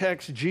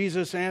context,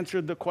 Jesus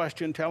answered the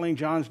question, telling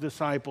John's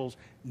disciples,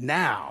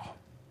 now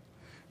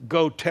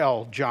go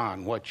tell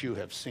John what you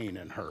have seen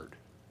and heard.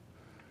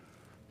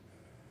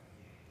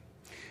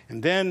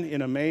 And then,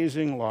 in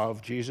amazing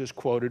love, Jesus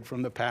quoted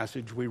from the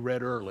passage we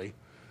read early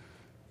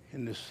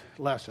in this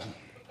lesson.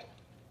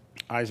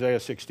 Isaiah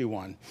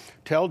 61.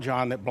 Tell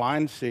John that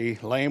blind see,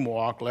 lame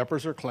walk,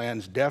 lepers are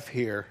cleansed, deaf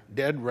hear,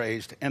 dead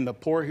raised, and the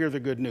poor hear the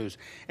good news.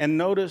 And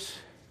notice,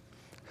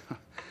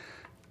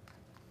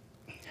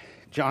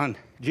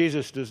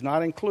 Jesus does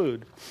not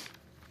include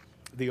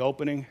the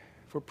opening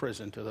for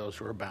prison to those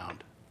who are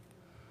bound.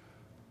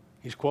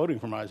 He's quoting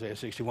from Isaiah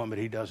 61, but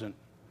he doesn't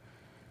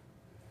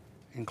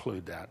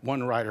include that.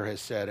 One writer has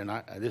said, and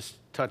this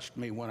touched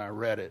me when I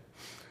read it,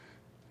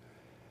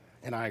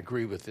 and I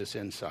agree with this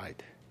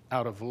insight.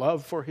 Out of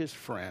love for his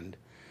friend,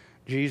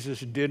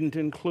 Jesus didn't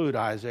include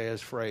Isaiah's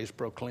phrase,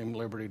 proclaim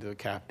liberty to the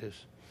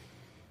captives.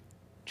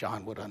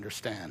 John would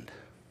understand.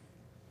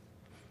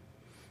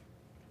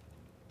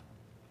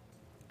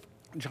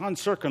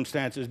 John's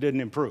circumstances didn't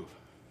improve.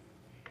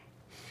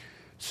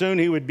 Soon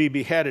he would be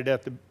beheaded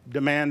at the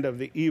demand of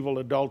the evil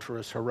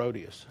adulteress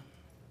Herodias.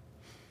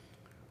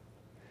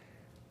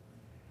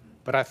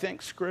 But I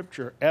think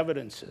Scripture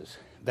evidences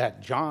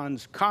that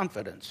John's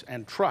confidence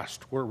and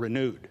trust were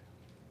renewed.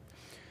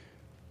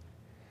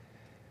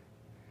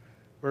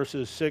 Verse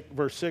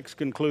 6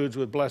 concludes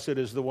with, blessed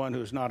is the one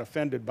who is not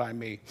offended by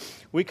me.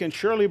 We can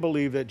surely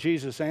believe that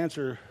Jesus'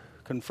 answer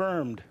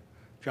confirmed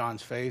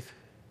John's faith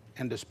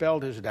and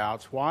dispelled his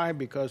doubts. Why?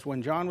 Because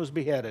when John was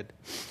beheaded,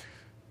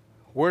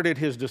 where did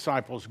his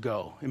disciples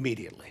go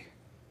immediately?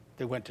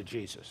 They went to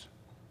Jesus.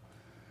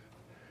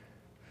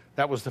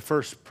 That was the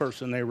first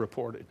person they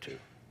reported to.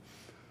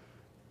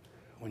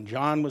 When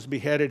John was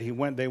beheaded,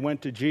 they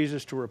went to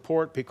Jesus to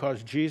report,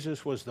 because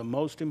Jesus was the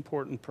most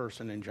important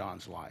person in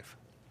John's life.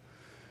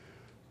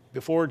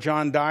 Before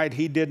John died,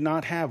 he did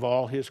not have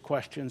all his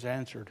questions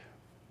answered.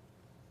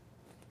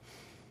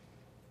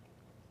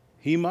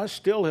 He must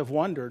still have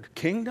wondered,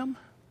 kingdom?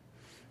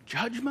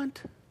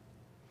 Judgment?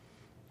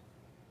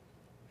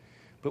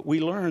 But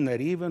we learn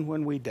that even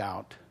when we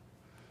doubt,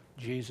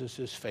 Jesus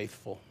is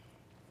faithful.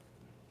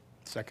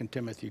 2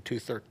 Timothy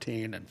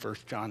 2:13 and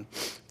 1 John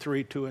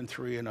 3:2 and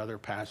 3 and other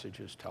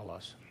passages tell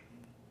us.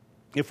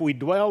 If we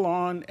dwell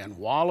on and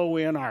wallow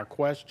in our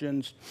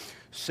questions,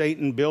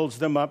 Satan builds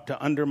them up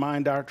to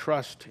undermine our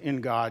trust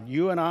in God.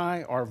 You and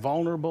I are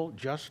vulnerable,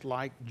 just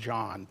like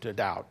John, to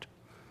doubt.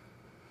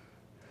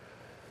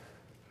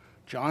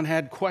 John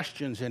had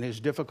questions in his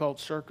difficult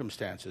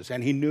circumstances,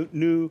 and he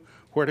knew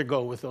where to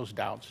go with those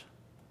doubts.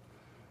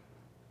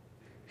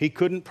 He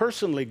couldn't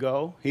personally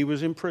go. He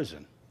was in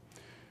prison.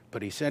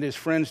 But he sent his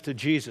friends to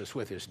Jesus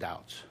with his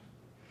doubts.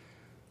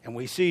 And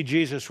we see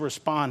Jesus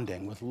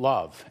responding with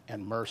love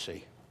and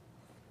mercy.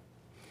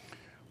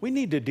 We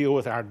need to deal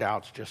with our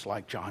doubts just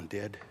like John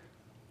did.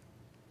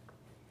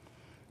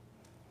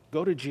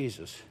 Go to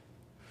Jesus.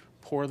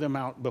 Pour them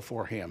out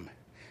before him.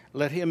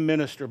 Let him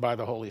minister by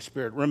the Holy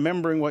Spirit,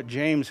 remembering what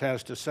James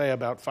has to say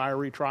about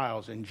fiery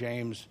trials in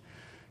James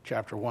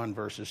chapter 1,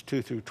 verses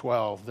 2 through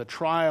 12. The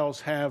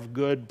trials have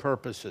good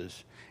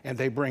purposes, and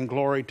they bring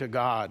glory to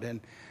God. And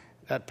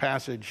that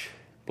passage,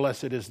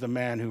 blessed is the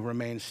man who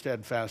remains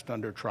steadfast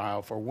under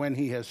trial, for when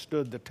he has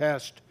stood the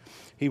test,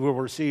 he will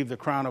receive the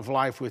crown of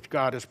life which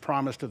God has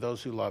promised to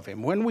those who love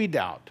him. When we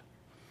doubt,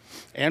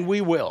 and we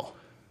will,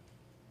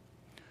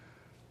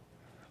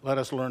 let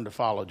us learn to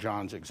follow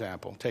John's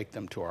example. Take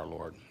them to our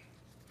Lord.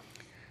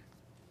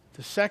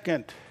 The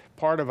second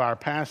part of our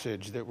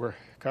passage that we're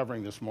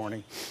covering this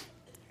morning,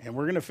 and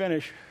we're going to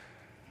finish.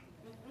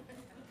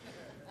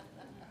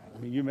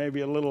 You may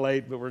be a little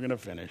late, but we're going to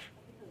finish.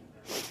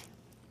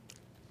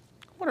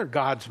 What are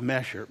God's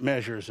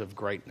measures of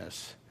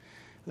greatness?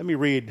 Let me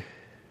read,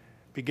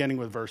 beginning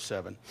with verse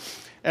 7.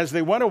 As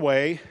they went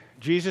away,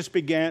 Jesus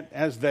began,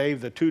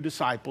 the two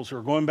disciples who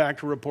are going back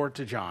to report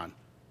to John.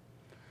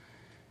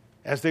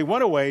 As they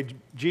went away,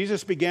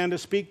 Jesus began to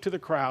speak to the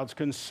crowds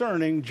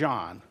concerning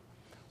John.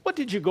 What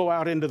did you go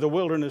out into the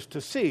wilderness to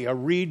see? A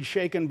reed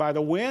shaken by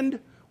the wind?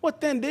 What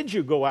then did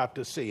you go out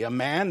to see? A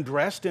man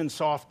dressed in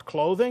soft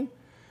clothing?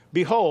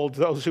 Behold,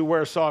 those who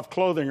wear soft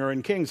clothing are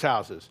in kings'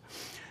 houses.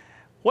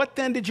 What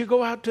then did you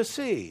go out to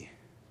see?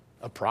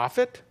 A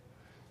prophet?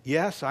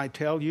 Yes, I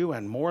tell you,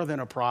 and more than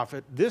a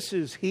prophet. This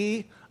is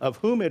he of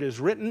whom it is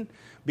written,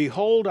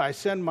 behold, I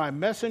send my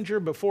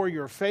messenger before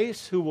your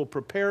face, who will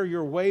prepare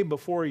your way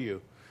before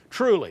you.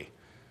 Truly,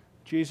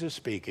 Jesus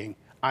speaking,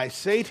 I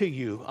say to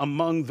you,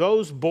 among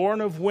those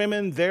born of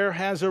women, there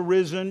has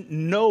arisen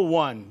no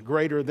one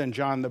greater than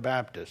John the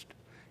Baptist.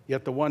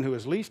 Yet the one who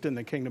is least in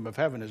the kingdom of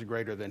heaven is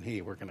greater than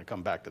he. We're going to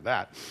come back to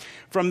that.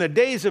 From the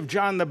days of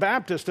John the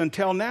Baptist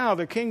until now,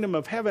 the kingdom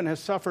of heaven has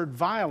suffered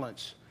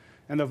violence,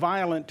 and the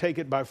violent take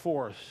it by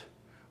force.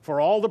 For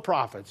all the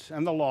prophets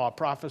and the law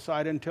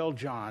prophesied until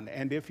John,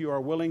 and if you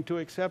are willing to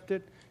accept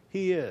it,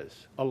 he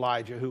is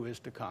Elijah who is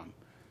to come.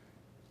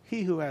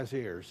 He who has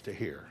ears to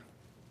hear,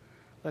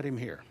 let him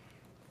hear.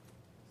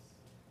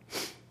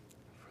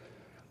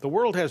 The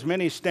world has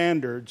many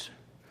standards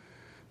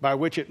by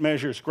which it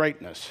measures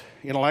greatness: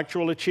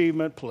 intellectual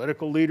achievement,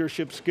 political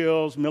leadership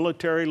skills,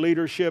 military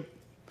leadership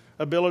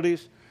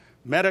abilities,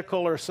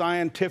 medical or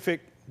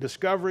scientific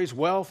discoveries,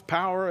 wealth,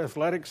 power,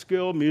 athletic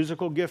skill,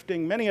 musical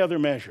gifting, many other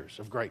measures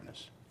of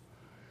greatness.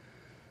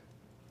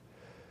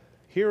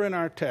 Here in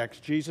our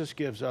text, Jesus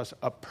gives us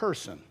a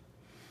person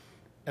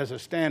as a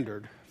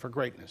standard for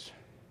greatness: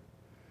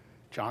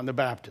 John the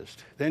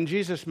Baptist. Then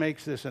Jesus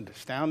makes this an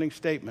astounding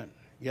statement,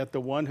 yet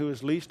the one who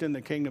is least in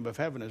the kingdom of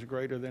heaven is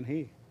greater than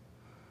he.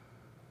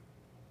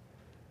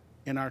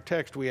 In our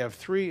text, we have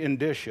three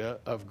indicia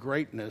of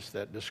greatness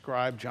that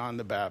describe John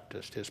the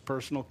Baptist: his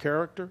personal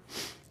character,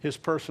 his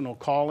personal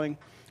calling,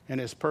 and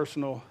his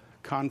personal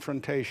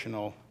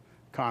confrontational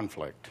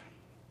conflict.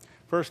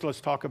 First, let's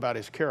talk about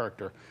his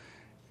character.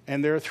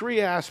 And there are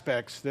three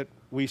aspects that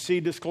we see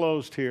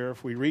disclosed here,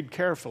 if we read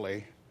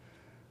carefully,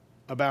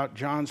 about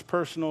John's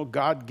personal,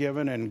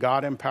 God-given, and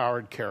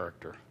God-empowered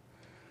character.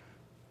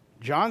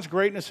 John's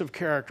greatness of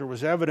character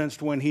was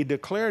evidenced when he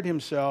declared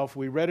himself,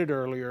 we read it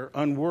earlier,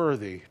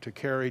 unworthy to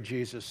carry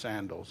Jesus'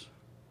 sandals.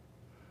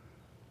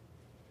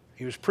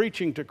 He was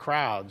preaching to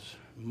crowds,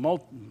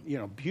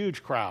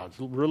 huge crowds.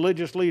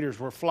 Religious leaders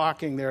were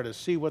flocking there to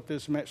see what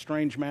this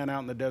strange man out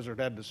in the desert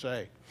had to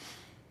say.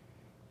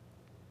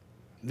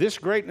 This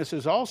greatness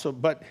is also,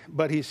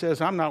 but he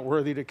says, I'm not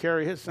worthy to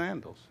carry his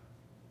sandals.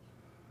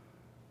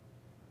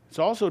 It's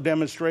also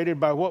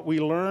demonstrated by what we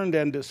learned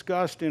and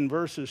discussed in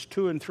verses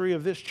 2 and 3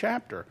 of this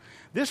chapter.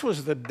 This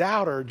was the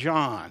doubter,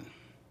 John.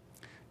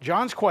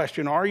 John's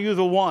question, are you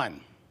the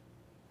one,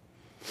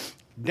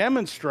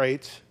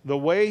 demonstrates the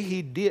way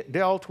he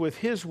dealt with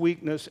his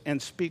weakness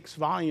and speaks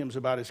volumes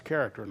about his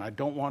character. And I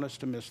don't want us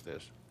to miss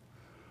this.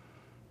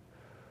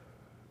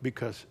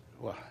 Because,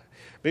 well,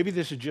 maybe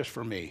this is just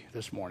for me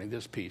this morning,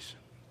 this piece.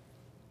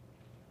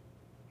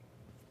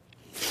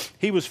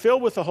 He was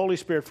filled with the Holy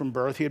Spirit from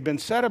birth. He had been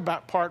set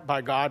apart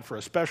by God for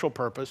a special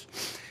purpose.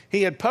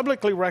 He had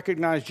publicly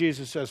recognized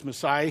Jesus as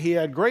Messiah. He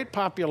had great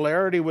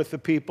popularity with the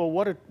people,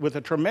 with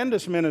a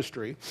tremendous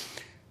ministry.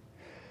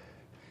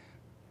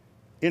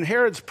 In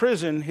Herod's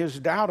prison, his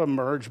doubt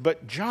emerged,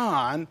 but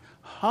John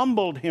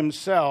humbled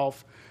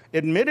himself,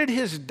 admitted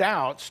his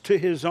doubts to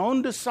his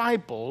own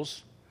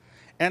disciples,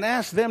 and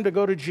asked them to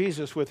go to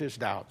Jesus with his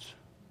doubts.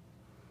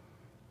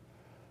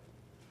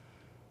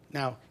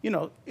 Now,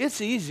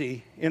 it's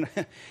easy.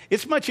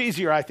 It's much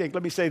easier, I think,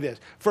 let me say this.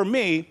 For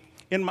me,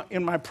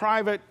 in my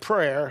private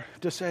prayer,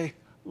 to say,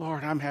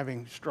 Lord, I'm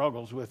having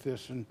struggles with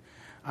this, and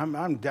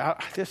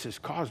this has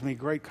caused me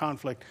great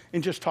conflict,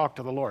 and just talk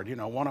to the Lord,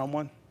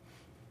 one-on-one.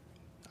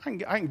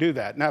 I can do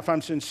that. Now, if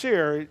I'm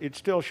sincere, it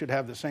still should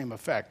have the same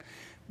effect.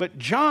 But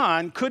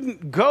John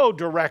couldn't go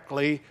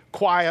directly,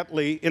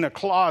 quietly, in a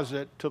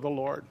closet to the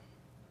Lord.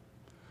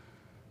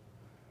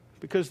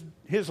 Because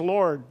his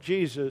Lord,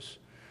 Jesus,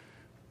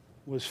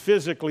 was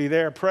physically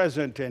there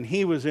present, and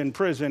he was in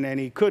prison, and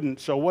he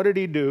couldn't. So what did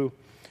he do?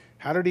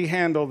 How did he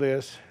handle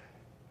this?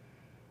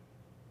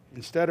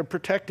 Instead of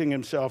protecting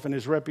himself and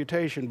his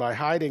reputation by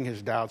hiding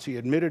his doubts, he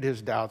admitted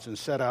his doubts and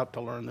set out to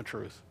learn the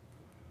truth.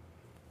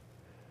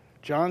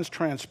 John's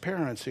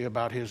transparency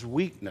about his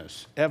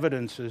weakness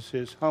evidences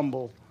his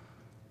humble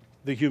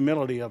the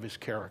humility of his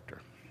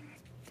character.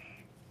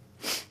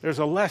 There's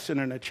a lesson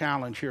and a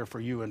challenge here for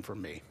you and for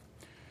me.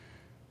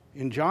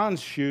 In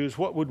John's shoes,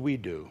 what would we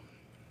do?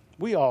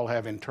 We all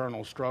have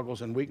internal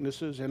struggles and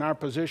weaknesses in our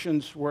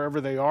positions,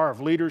 wherever they are,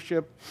 of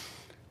leadership,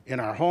 in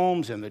our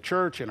homes, in the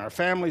church, in our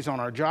families, on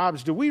our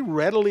jobs. Do we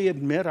readily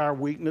admit our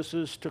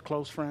weaknesses to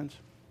close friends?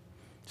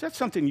 Is that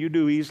something you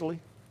do easily?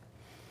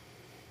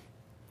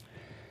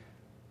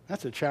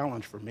 That's a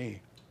challenge for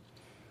me.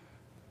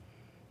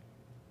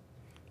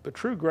 But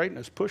true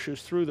greatness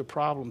pushes through the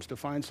problems to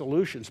find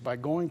solutions by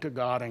going to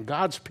God and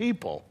God's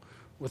people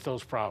with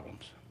those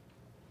problems.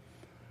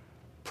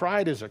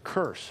 Pride is a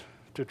curse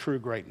to true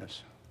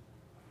greatness.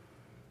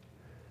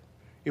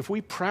 If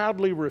we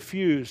proudly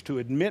refuse to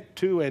admit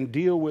to and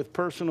deal with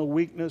personal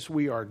weakness,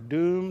 we are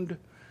doomed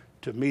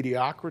to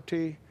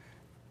mediocrity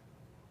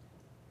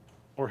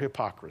or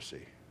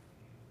hypocrisy.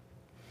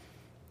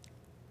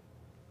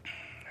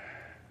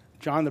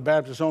 John the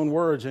Baptist's own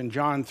words in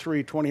John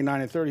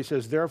 3:29 and 30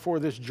 says, "Therefore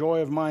this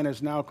joy of mine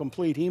is now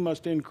complete. He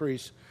must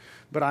increase,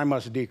 but I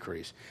must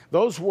decrease."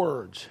 Those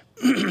words,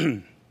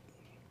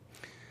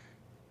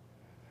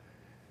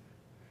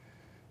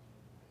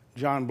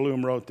 John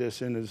Bloom wrote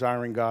this in the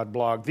Desiring God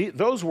blog.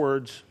 Those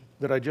words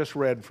that I just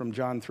read from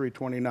John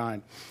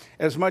 3:29,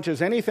 as much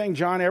as anything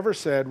John ever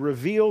said,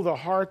 reveal the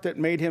heart that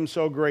made him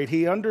so great.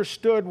 He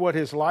understood what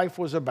his life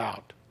was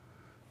about,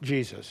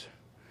 Jesus.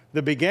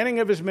 The beginning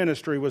of his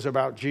ministry was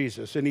about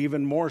Jesus, and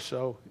even more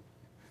so,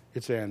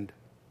 its end.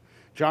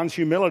 John's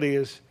humility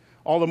is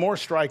all the more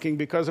striking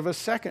because of a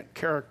second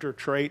character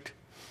trait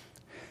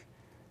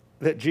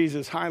that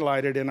Jesus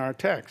highlighted in our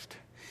text.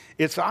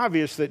 It's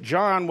obvious that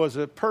John was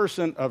a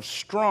person of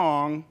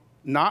strong,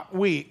 not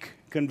weak,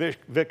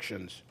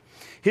 convictions.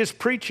 His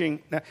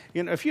preaching, now,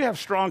 if you have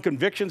strong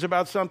convictions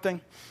about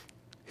something,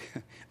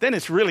 then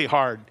it's really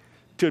hard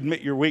to admit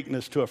your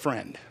weakness to a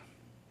friend.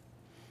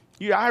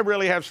 I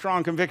really have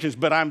strong convictions,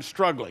 but I'm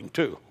struggling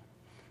too.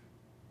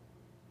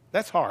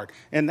 That's hard.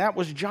 And that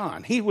was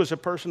John. He was a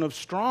person of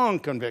strong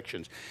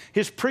convictions.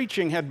 His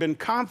preaching had been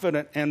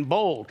confident and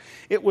bold.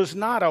 It was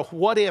not a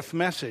what-if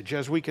message,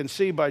 as we can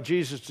see by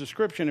Jesus'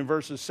 description in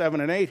verses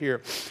 7 and 8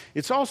 here.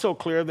 It's also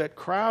clear that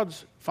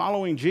crowds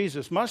following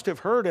Jesus must have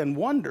heard and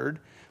wondered.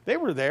 They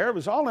were there. It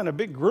was all in a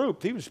big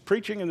group. He was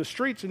preaching in the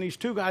streets, and these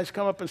two guys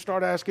come up and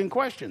start asking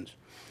questions.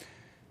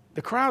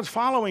 The crowds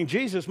following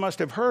Jesus must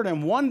have heard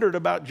and wondered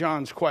about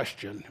John's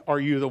question, "Are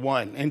you the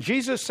one?" And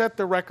Jesus set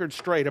the record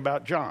straight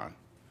about John.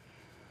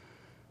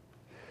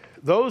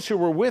 Those who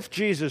were with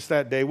Jesus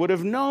that day would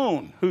have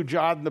known who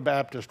John the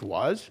Baptist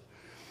was,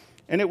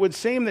 and it would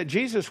seem that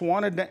Jesus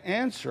wanted to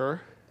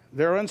answer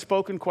their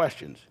unspoken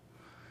questions.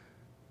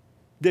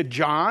 Did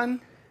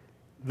John,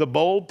 the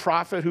bold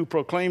prophet who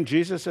proclaimed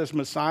Jesus as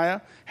Messiah,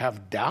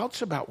 have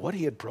doubts about what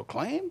he had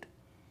proclaimed?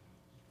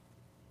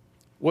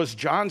 Was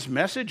John's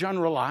message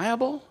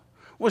unreliable?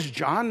 Was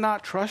John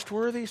not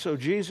trustworthy? So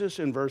Jesus,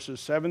 in verses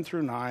 7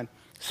 through 9,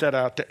 set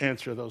out to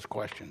answer those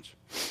questions.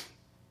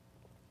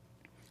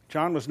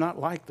 John was not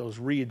like those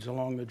reeds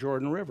along the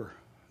Jordan River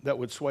that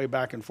would sway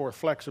back and forth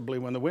flexibly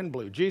when the wind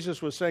blew.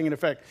 Jesus was saying, in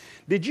effect,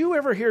 did you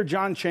ever hear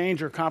John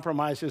change or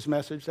compromise his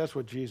message? That's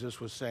what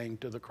Jesus was saying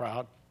to the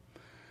crowd.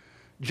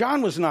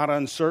 John was not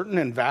uncertain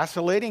and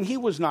vacillating. He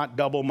was not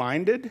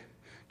double-minded.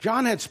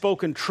 John had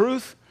spoken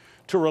truth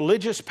to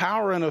religious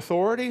power and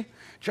authority.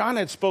 John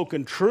had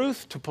spoken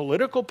truth to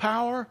political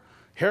power,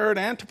 Herod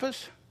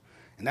Antipas,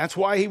 and that's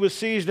why he was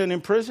seized and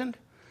imprisoned.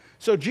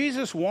 So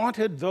Jesus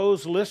wanted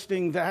those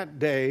listening that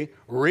day,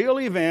 real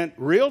event,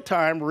 real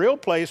time, real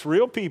place,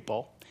 real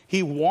people.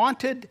 He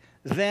wanted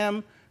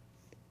them,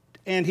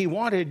 and he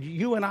wanted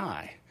you and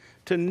I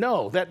to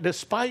know that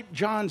despite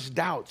John's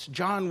doubts,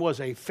 John was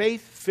a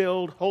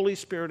faith-filled, Holy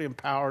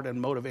Spirit-empowered, and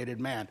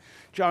motivated man.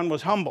 John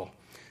was humble.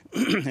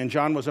 And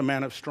John was a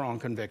man of strong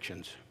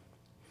convictions.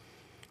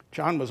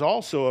 John was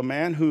also a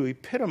man who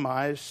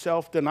epitomized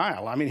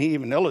self-denial. I mean, he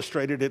even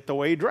illustrated it the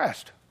way he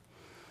dressed.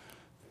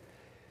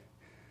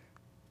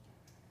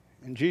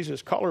 And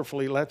Jesus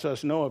colorfully lets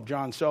us know of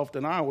John's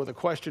self-denial with a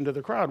question to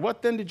the crowd.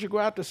 What then did you go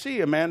out to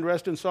see? A man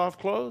dressed in soft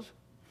clothes?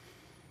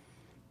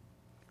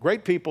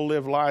 Great people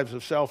live lives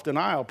of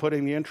self-denial,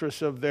 putting the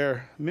interests of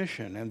their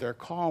mission and their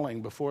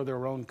calling before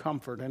their own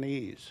comfort and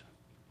ease.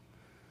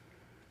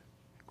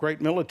 Great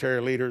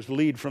military leaders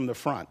lead from the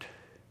front.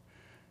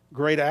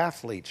 Great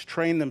athletes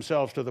train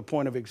themselves to the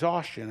point of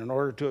exhaustion in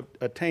order to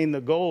attain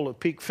the goal of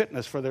peak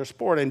fitness for their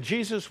sport. And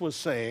Jesus was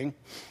saying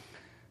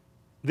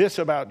this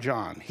about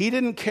John. He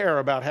didn't care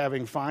about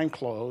having fine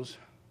clothes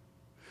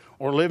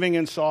or living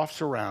in soft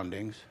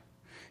surroundings.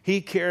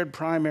 He cared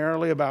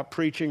primarily about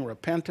preaching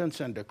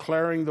repentance and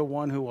declaring the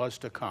one who was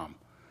to come.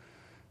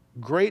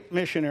 Great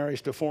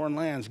missionaries to foreign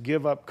lands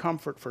give up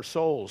comfort for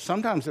souls.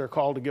 Sometimes they're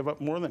called to give up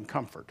more than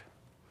comfort.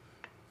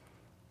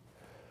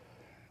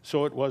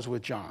 So it was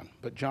with John.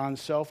 But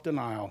John's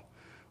self-denial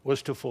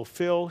was to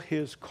fulfill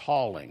his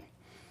calling,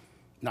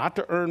 not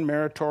to earn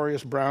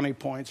meritorious brownie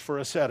points for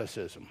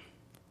asceticism.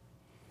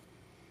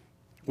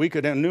 We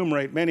could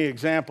enumerate many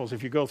examples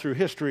if you go through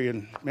history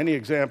and many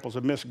examples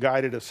of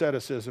misguided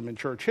asceticism in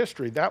church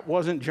history. That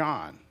wasn't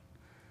John.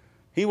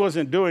 He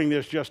wasn't doing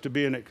this just to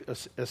be an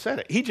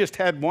ascetic. He just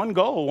had one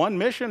goal, one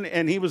mission,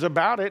 and he was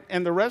about it,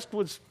 and the rest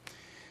was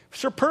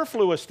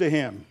superfluous to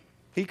him.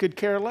 He could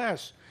care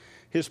less.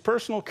 His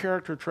personal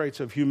character traits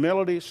of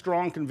humility,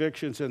 strong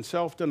convictions, and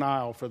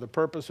self-denial for the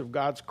purpose of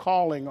God's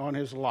calling on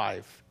his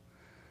life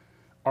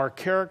are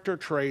character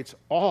traits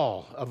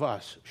all of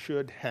us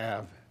should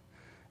have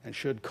and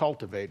should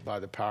cultivate by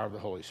the power of the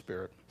Holy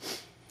Spirit.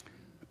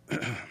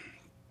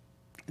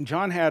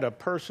 John had a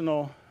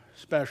personal,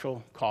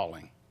 special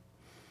calling.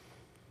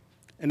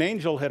 An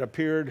angel had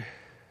appeared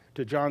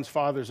to John's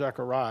father,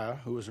 Zechariah,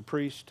 who was a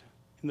priest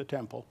in the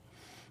temple,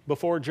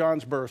 before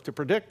John's birth to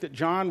predict that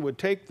John would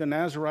take the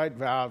Nazirite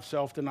vow of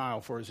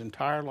self-denial for his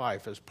entire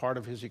life as part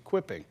of his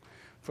equipping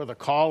for the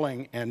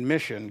calling and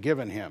mission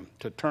given him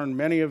to turn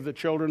many of the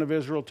children of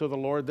Israel to the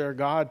Lord their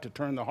God, to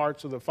turn the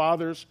hearts of the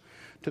fathers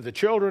to the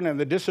children and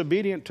the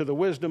disobedient to the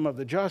wisdom of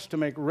the just, to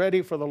make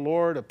ready for the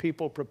Lord a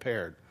people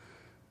prepared.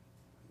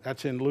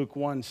 That's in Luke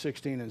 1,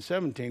 16 and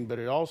 17, but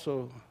it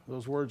also,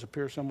 those words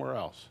appear somewhere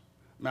else.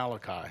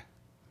 Malachi.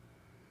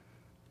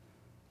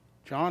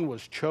 John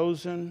was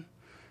chosen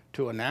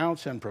to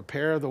announce and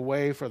prepare the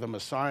way for the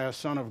Messiah,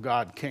 Son of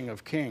God, King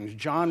of Kings.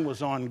 John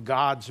was on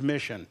God's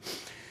mission,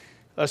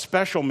 a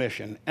special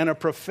mission and a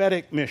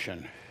prophetic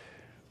mission.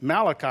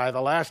 Malachi,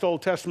 the last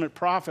Old Testament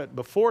prophet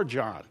before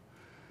John,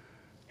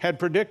 had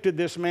predicted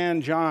this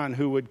man, John,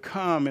 who would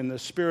come in the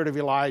spirit of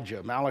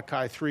Elijah,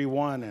 Malachi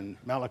 3:1 and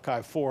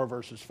Malachi 4,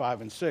 verses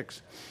 5 and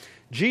 6.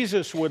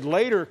 Jesus would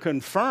later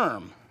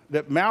confirm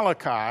that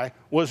Malachi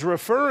was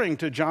referring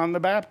to John the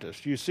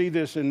Baptist. You see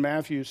this in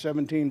Matthew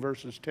 17,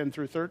 verses 10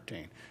 through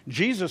 13.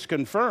 Jesus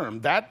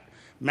confirmed that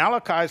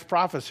Malachi's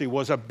prophecy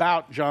was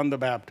about John the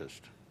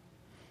Baptist.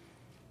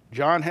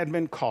 John had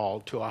been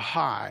called to a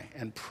high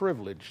and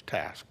privileged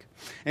task.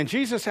 And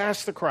Jesus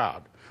asked the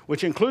crowd,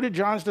 which included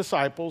John's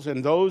disciples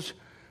and those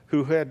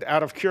who had,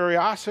 out of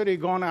curiosity,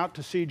 gone out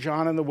to see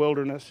John in the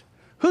wilderness,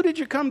 "Who did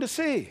you come to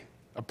see?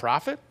 A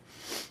prophet?"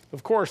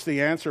 Of course,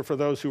 the answer for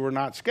those who were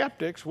not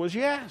skeptics was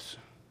yes.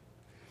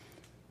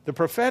 The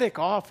prophetic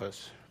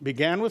office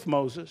began with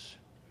Moses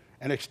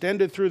and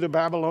extended through the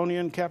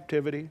Babylonian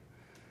captivity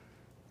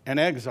and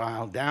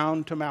exile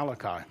down to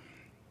Malachi.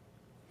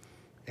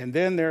 And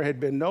then there had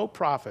been no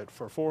prophet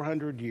for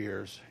 400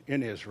 years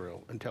in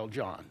Israel until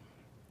John.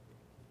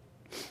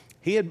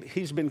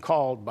 He's been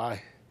called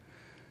by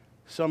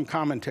some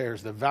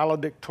commentators the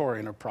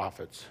valedictorian of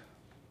prophets,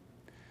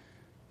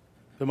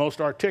 the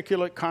most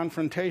articulate,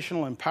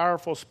 confrontational, and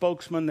powerful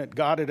spokesman that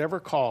God had ever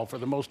called for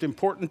the most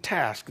important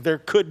task there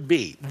could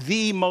be,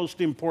 the most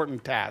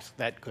important task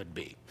that could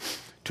be,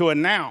 to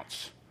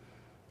announce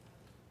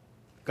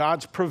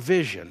God's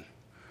provision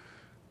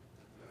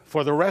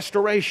for the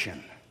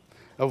restoration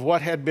of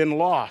what had been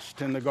lost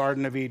in the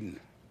Garden of Eden.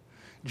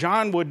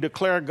 John would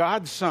declare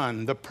God's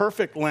Son, the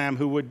perfect Lamb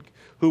who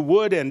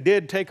would and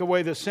did take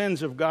away the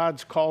sins of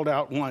God's called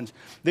out ones.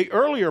 The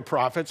earlier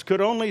prophets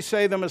could only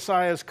say the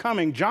Messiah is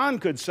coming. John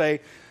could say,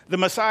 the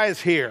Messiah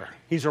is here.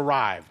 He's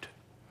arrived.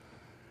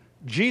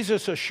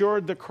 Jesus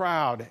assured the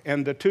crowd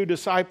and the two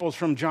disciples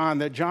from John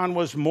that John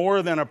was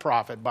more than a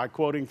prophet by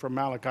quoting from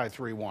Malachi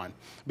 3:1.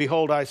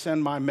 "Behold, I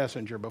send my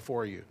messenger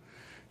before you."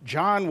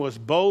 John was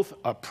both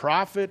a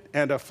prophet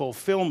and a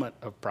fulfillment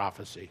of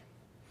prophecy.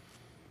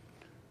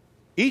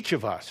 Each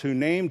of us who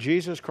name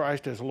Jesus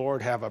Christ as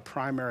Lord have a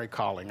primary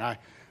calling. I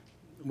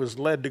was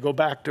led to go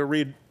back to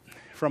read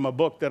from a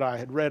book that I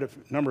had read a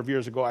number of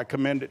years ago. I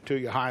commend it to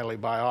you highly,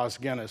 by Os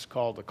Guinness,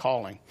 called The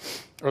Calling,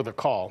 or The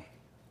Call.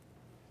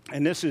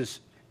 And this is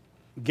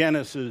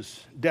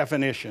Guinness's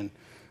definition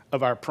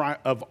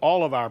of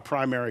all of our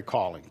primary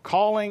calling.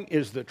 Calling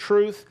is the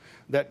truth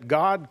that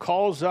God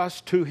calls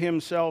us to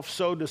himself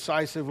so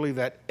decisively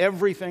that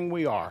everything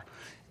we are,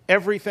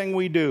 everything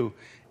we do,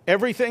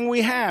 everything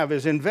we have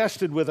is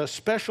invested with a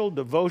special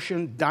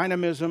devotion,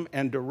 dynamism,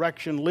 and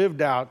direction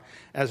lived out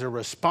as a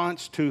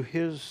response to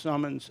his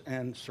summons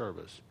and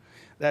service.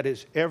 That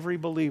is every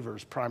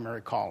believer's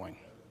primary calling.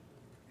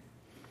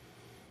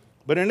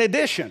 But in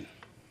addition,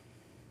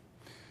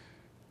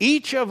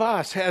 each of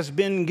us has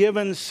been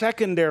given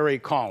secondary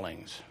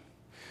callings.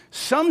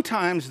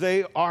 Sometimes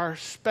they are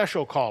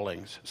special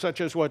callings,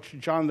 such as what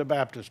John the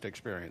Baptist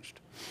experienced.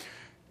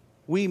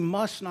 We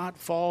must not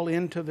fall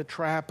into the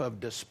trap of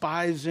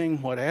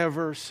despising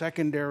whatever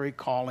secondary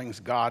callings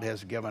God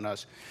has given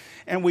us.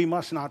 And we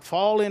must not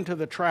fall into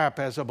the trap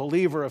as a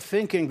believer of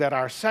thinking that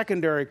our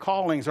secondary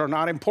callings are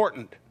not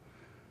important.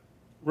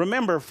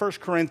 Remember 1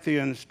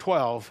 Corinthians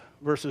 12,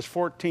 verses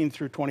 14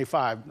 through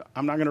 25.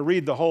 I'm not going to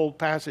read the whole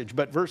passage,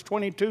 but verse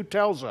 22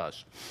 tells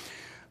us,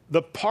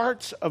 the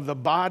parts of the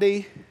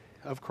body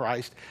of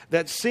Christ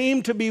that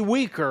seem to be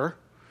weaker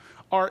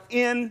are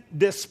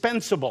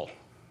indispensable.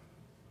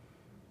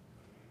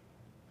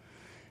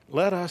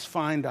 Let us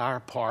find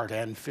our part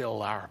and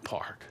fill our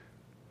part.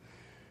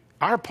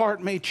 Our part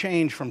may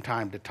change from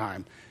time to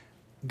time.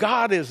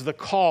 God is the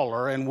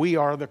caller and we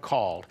are the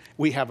called.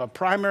 We have a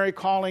primary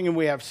calling and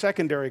we have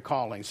secondary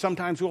callings.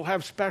 Sometimes we'll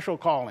have special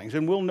callings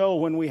and we'll know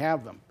when we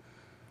have them.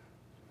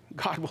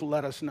 God will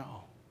let us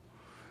know.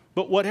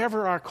 But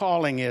whatever our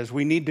calling is,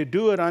 we need to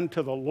do it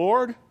unto the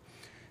Lord,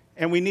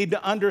 and we need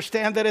to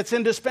understand that it's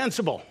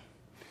indispensable.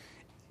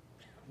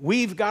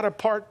 We've got a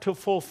part to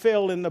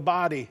fulfill in the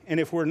body, and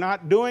if we're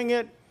not doing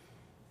it,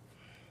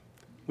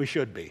 we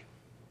should be.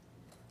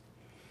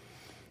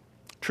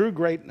 True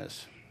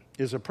greatness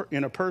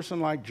in a person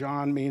like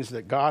John means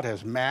that God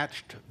has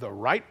matched the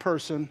right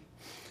person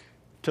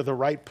to the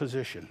right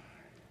position.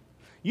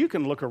 You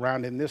can look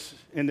around in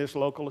this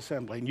local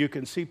assembly and you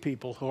can see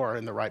people who are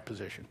in the right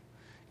position.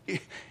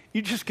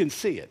 You just can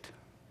see it.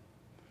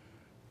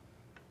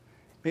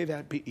 May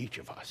that be each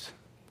of us.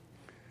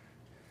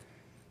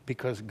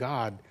 Because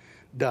God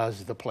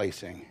does the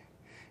placing.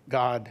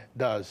 God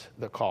does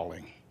the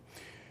calling.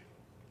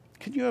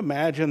 Can you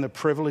imagine the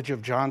privilege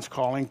of John's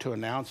calling to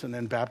announce and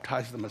then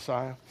baptize the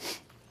Messiah?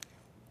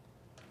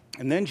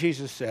 And then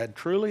Jesus said,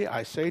 "Truly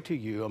I say to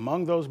you,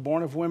 among those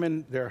born of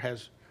women, there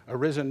has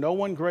arisen no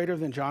one greater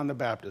than John the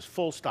Baptist."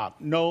 Full stop.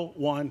 No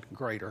one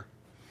greater.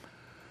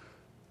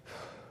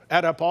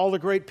 Add up all the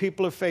great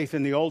people of faith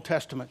in the Old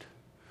Testament.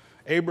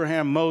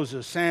 Abraham,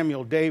 Moses,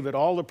 Samuel, David,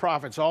 all the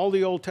prophets, all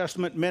the Old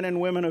Testament men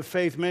and women of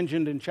faith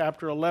mentioned in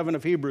chapter 11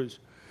 of Hebrews.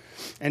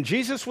 And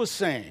Jesus was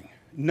saying,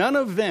 none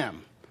of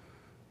them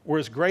were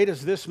as great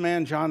as this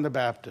man, John the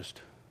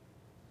Baptist.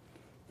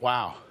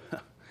 Wow.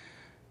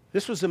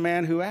 This was the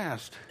man who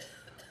asked,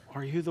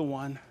 "Are you the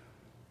one?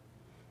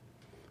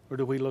 Or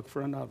do we look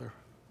for another?"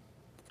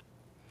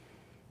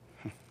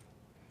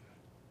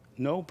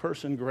 No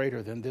person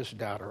greater than this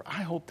doubter.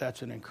 I hope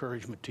that's an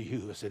encouragement to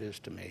you as it is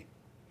to me.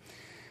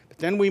 But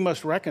then we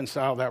must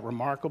reconcile that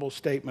remarkable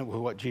statement with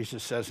what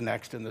Jesus says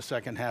next in the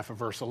second half of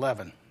verse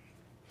 11.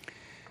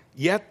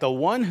 "Yet the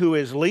one who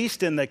is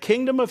least in the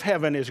kingdom of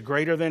heaven is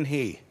greater than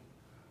he."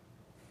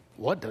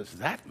 What does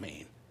that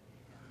mean?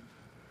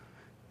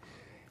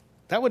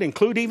 That would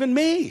include even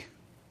me.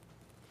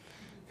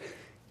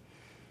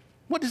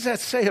 What does that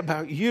say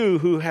about you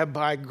who have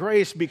by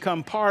grace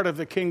become part of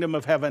the kingdom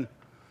of heaven?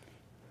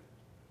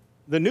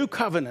 The new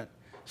covenant,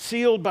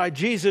 sealed by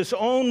Jesus'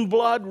 own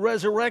blood,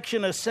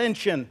 resurrection,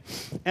 ascension,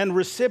 and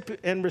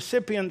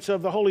recipients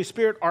of the Holy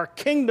Spirit are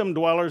kingdom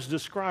dwellers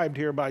described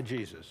here by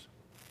Jesus.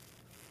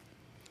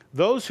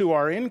 Those who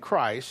are in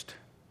Christ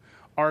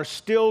are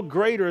still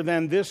greater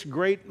than this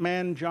great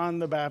man, John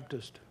the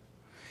Baptist.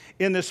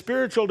 In the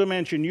spiritual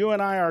dimension, you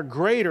and I are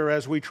greater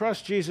as we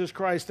trust Jesus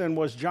Christ than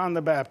was John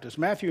the Baptist.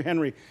 Matthew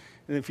Henry,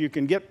 if you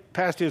can get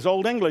past his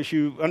Old English,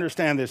 you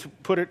understand this.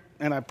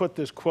 I put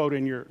this quote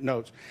in your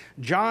notes.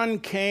 "John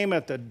came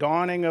at the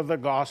dawning of the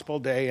gospel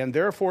day and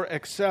therefore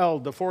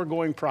excelled the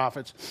foregoing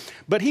prophets.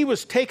 But he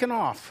was taken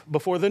off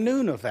before the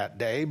noon of that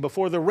day,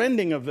 before the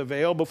rending of the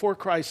veil, before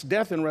Christ's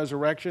death and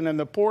resurrection and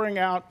the pouring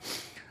out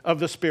of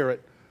the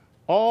Spirit.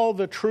 All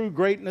the true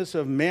greatness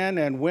of men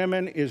and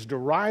women is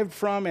derived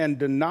from and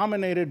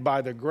denominated by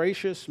the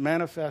gracious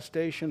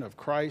manifestation of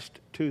Christ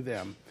to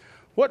them.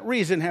 What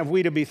reason have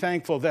we to be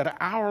thankful that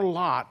our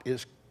lot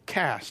is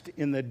cast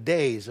in the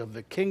days of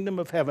the kingdom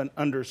of heaven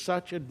under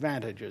such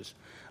advantages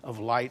of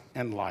light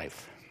and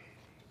life?"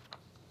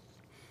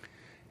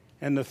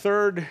 And the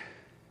third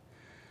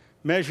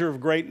measure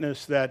of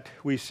greatness that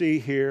we see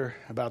here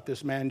about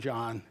this man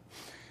John,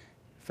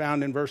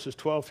 found in verses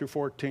 12 through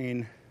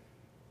 14,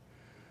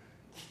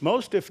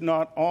 "Most, if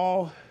not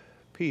all,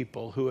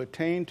 people who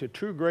attain to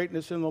true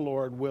greatness in the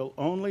Lord will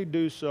only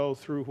do so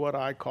through what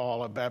I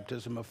call a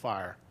baptism of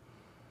fire."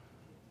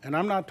 And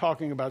I'm not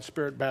talking about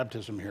spirit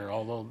baptism here,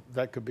 although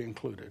that could be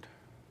included.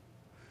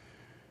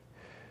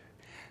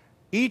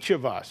 Each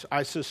of us,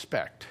 I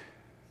suspect,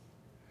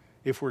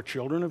 if we're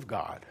children of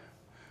God,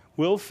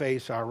 will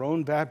face our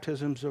own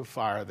baptisms of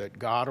fire that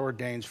God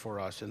ordains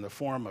for us in the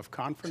form of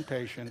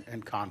confrontation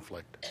and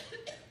conflict.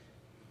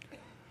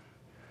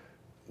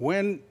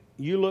 When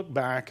you look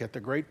back at the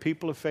great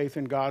people of faith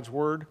in God's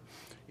Word,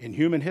 in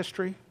human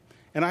history,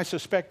 and I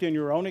suspect in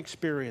your own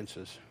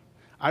experiences,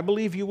 I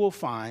believe you will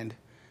find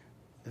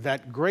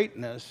that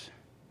greatness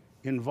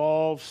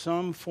involves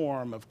some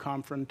form of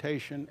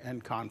confrontation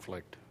and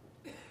conflict.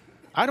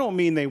 I don't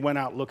mean they went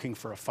out looking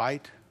for a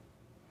fight.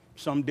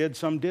 Some did,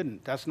 some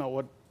didn't. That's not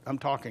what I'm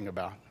talking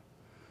about.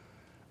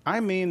 I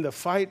mean the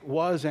fight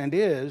was and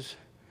is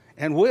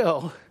and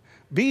will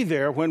be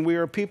there when we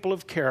are people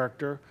of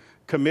character,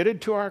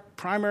 committed to our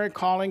primary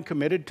calling,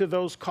 committed to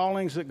those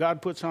callings that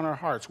God puts on our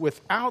hearts.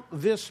 Without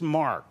this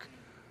mark,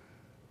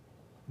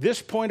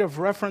 this point of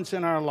reference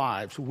in our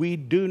lives, we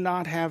do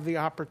not have the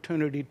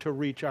opportunity to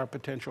reach our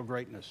potential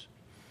greatness.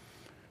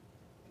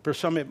 For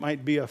some, it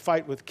might be a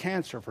fight with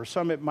cancer. For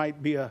some, it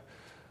might be a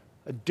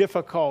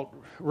difficult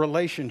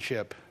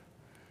relationship.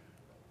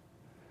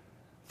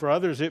 For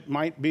others, it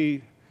might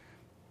be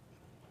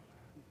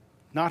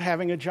not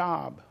having a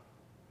job.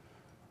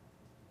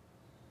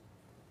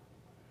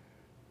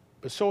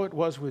 But so it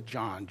was with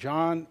John.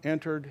 John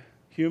entered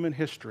human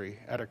history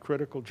at a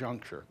critical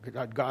juncture.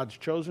 God's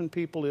chosen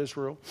people,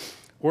 Israel,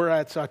 We're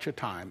at such a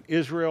time.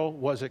 Israel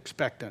was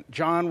expectant.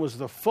 John was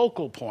the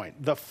focal point,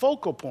 the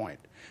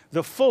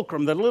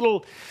fulcrum, the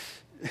little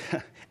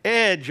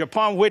edge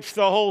upon which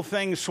the whole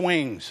thing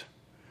swings.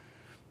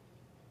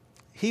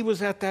 He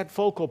was at that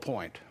focal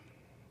point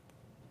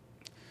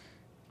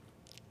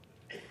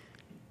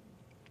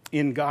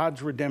in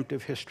God's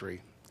redemptive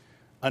history,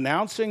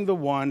 announcing the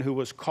one who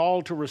was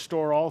called to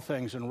restore all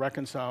things and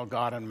reconcile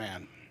God and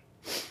man.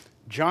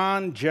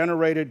 John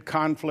generated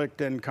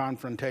conflict and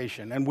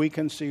confrontation, and we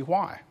can see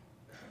why.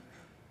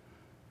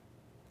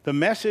 The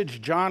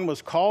message John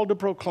was called to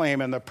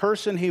proclaim and the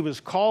person he was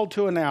called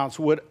to announce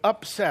would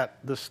upset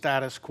the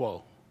status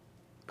quo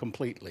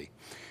completely.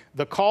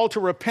 The call to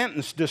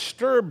repentance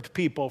disturbed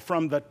people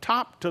from the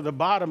top to the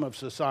bottom of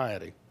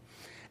society.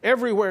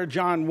 Everywhere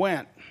John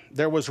went,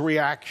 there was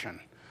reaction,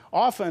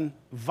 often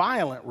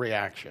violent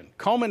reaction,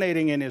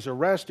 culminating in his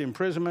arrest,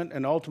 imprisonment,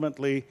 and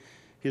ultimately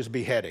his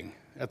beheading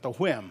at the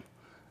whim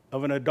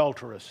of an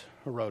adulterous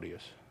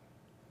Herodias.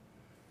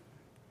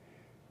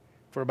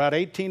 For about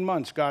 18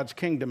 months, God's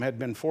kingdom had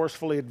been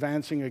forcefully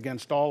advancing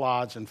against all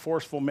odds, and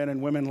forceful men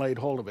and women laid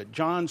hold of it.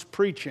 John's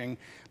preaching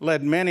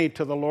led many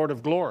to the Lord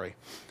of glory.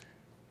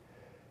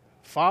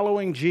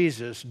 Following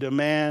Jesus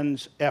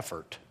demands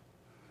effort,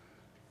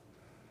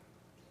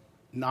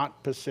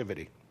 not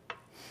passivity.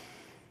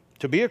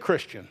 To be a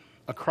Christian,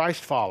 a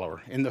Christ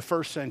follower in the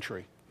first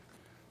century,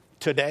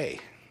 today,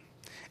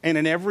 and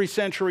in every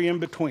century in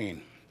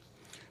between,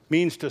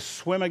 means to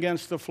swim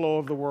against the flow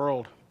of the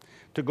world,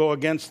 to go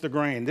against the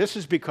grain. This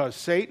is because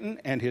Satan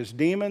and his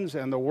demons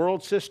and the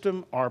world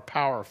system are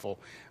powerful.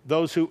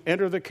 Those who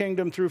enter the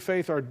kingdom through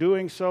faith are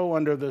doing so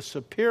under the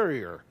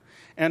superior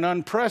and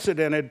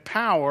unprecedented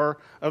power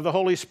of the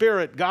Holy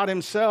Spirit, God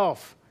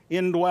himself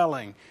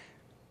indwelling.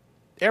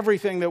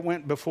 Everything that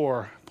went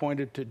before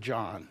pointed to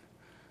John,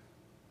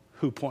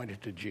 who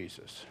pointed to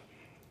Jesus.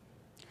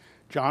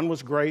 John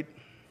was great,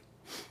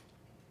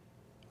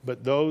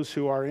 but those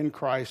who are in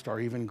Christ are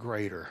even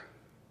greater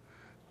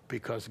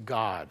because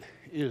God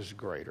is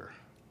greater.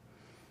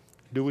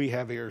 Do we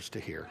have ears to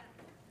hear?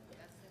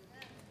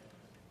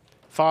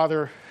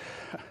 Father,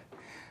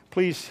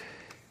 please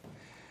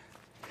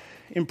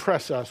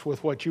impress us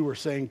with what you were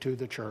saying to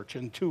the church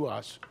and to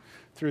us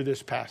through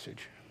this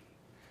passage.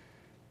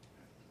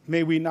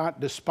 May we not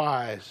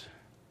despise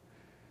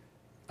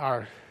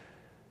our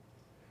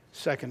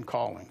second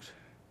callings.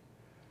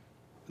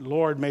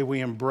 Lord, may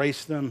we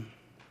embrace them,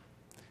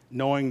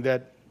 knowing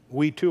that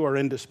we too are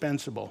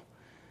indispensable,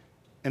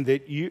 and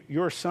that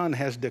your Son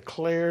has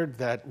declared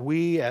that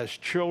we as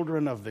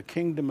children of the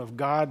kingdom of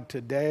God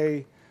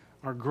today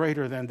are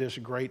greater than this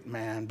great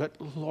man. But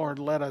Lord,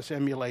 let us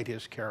emulate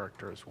his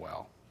character as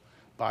well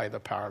by the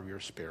power of your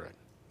Spirit.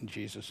 In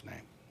Jesus'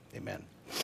 name, amen.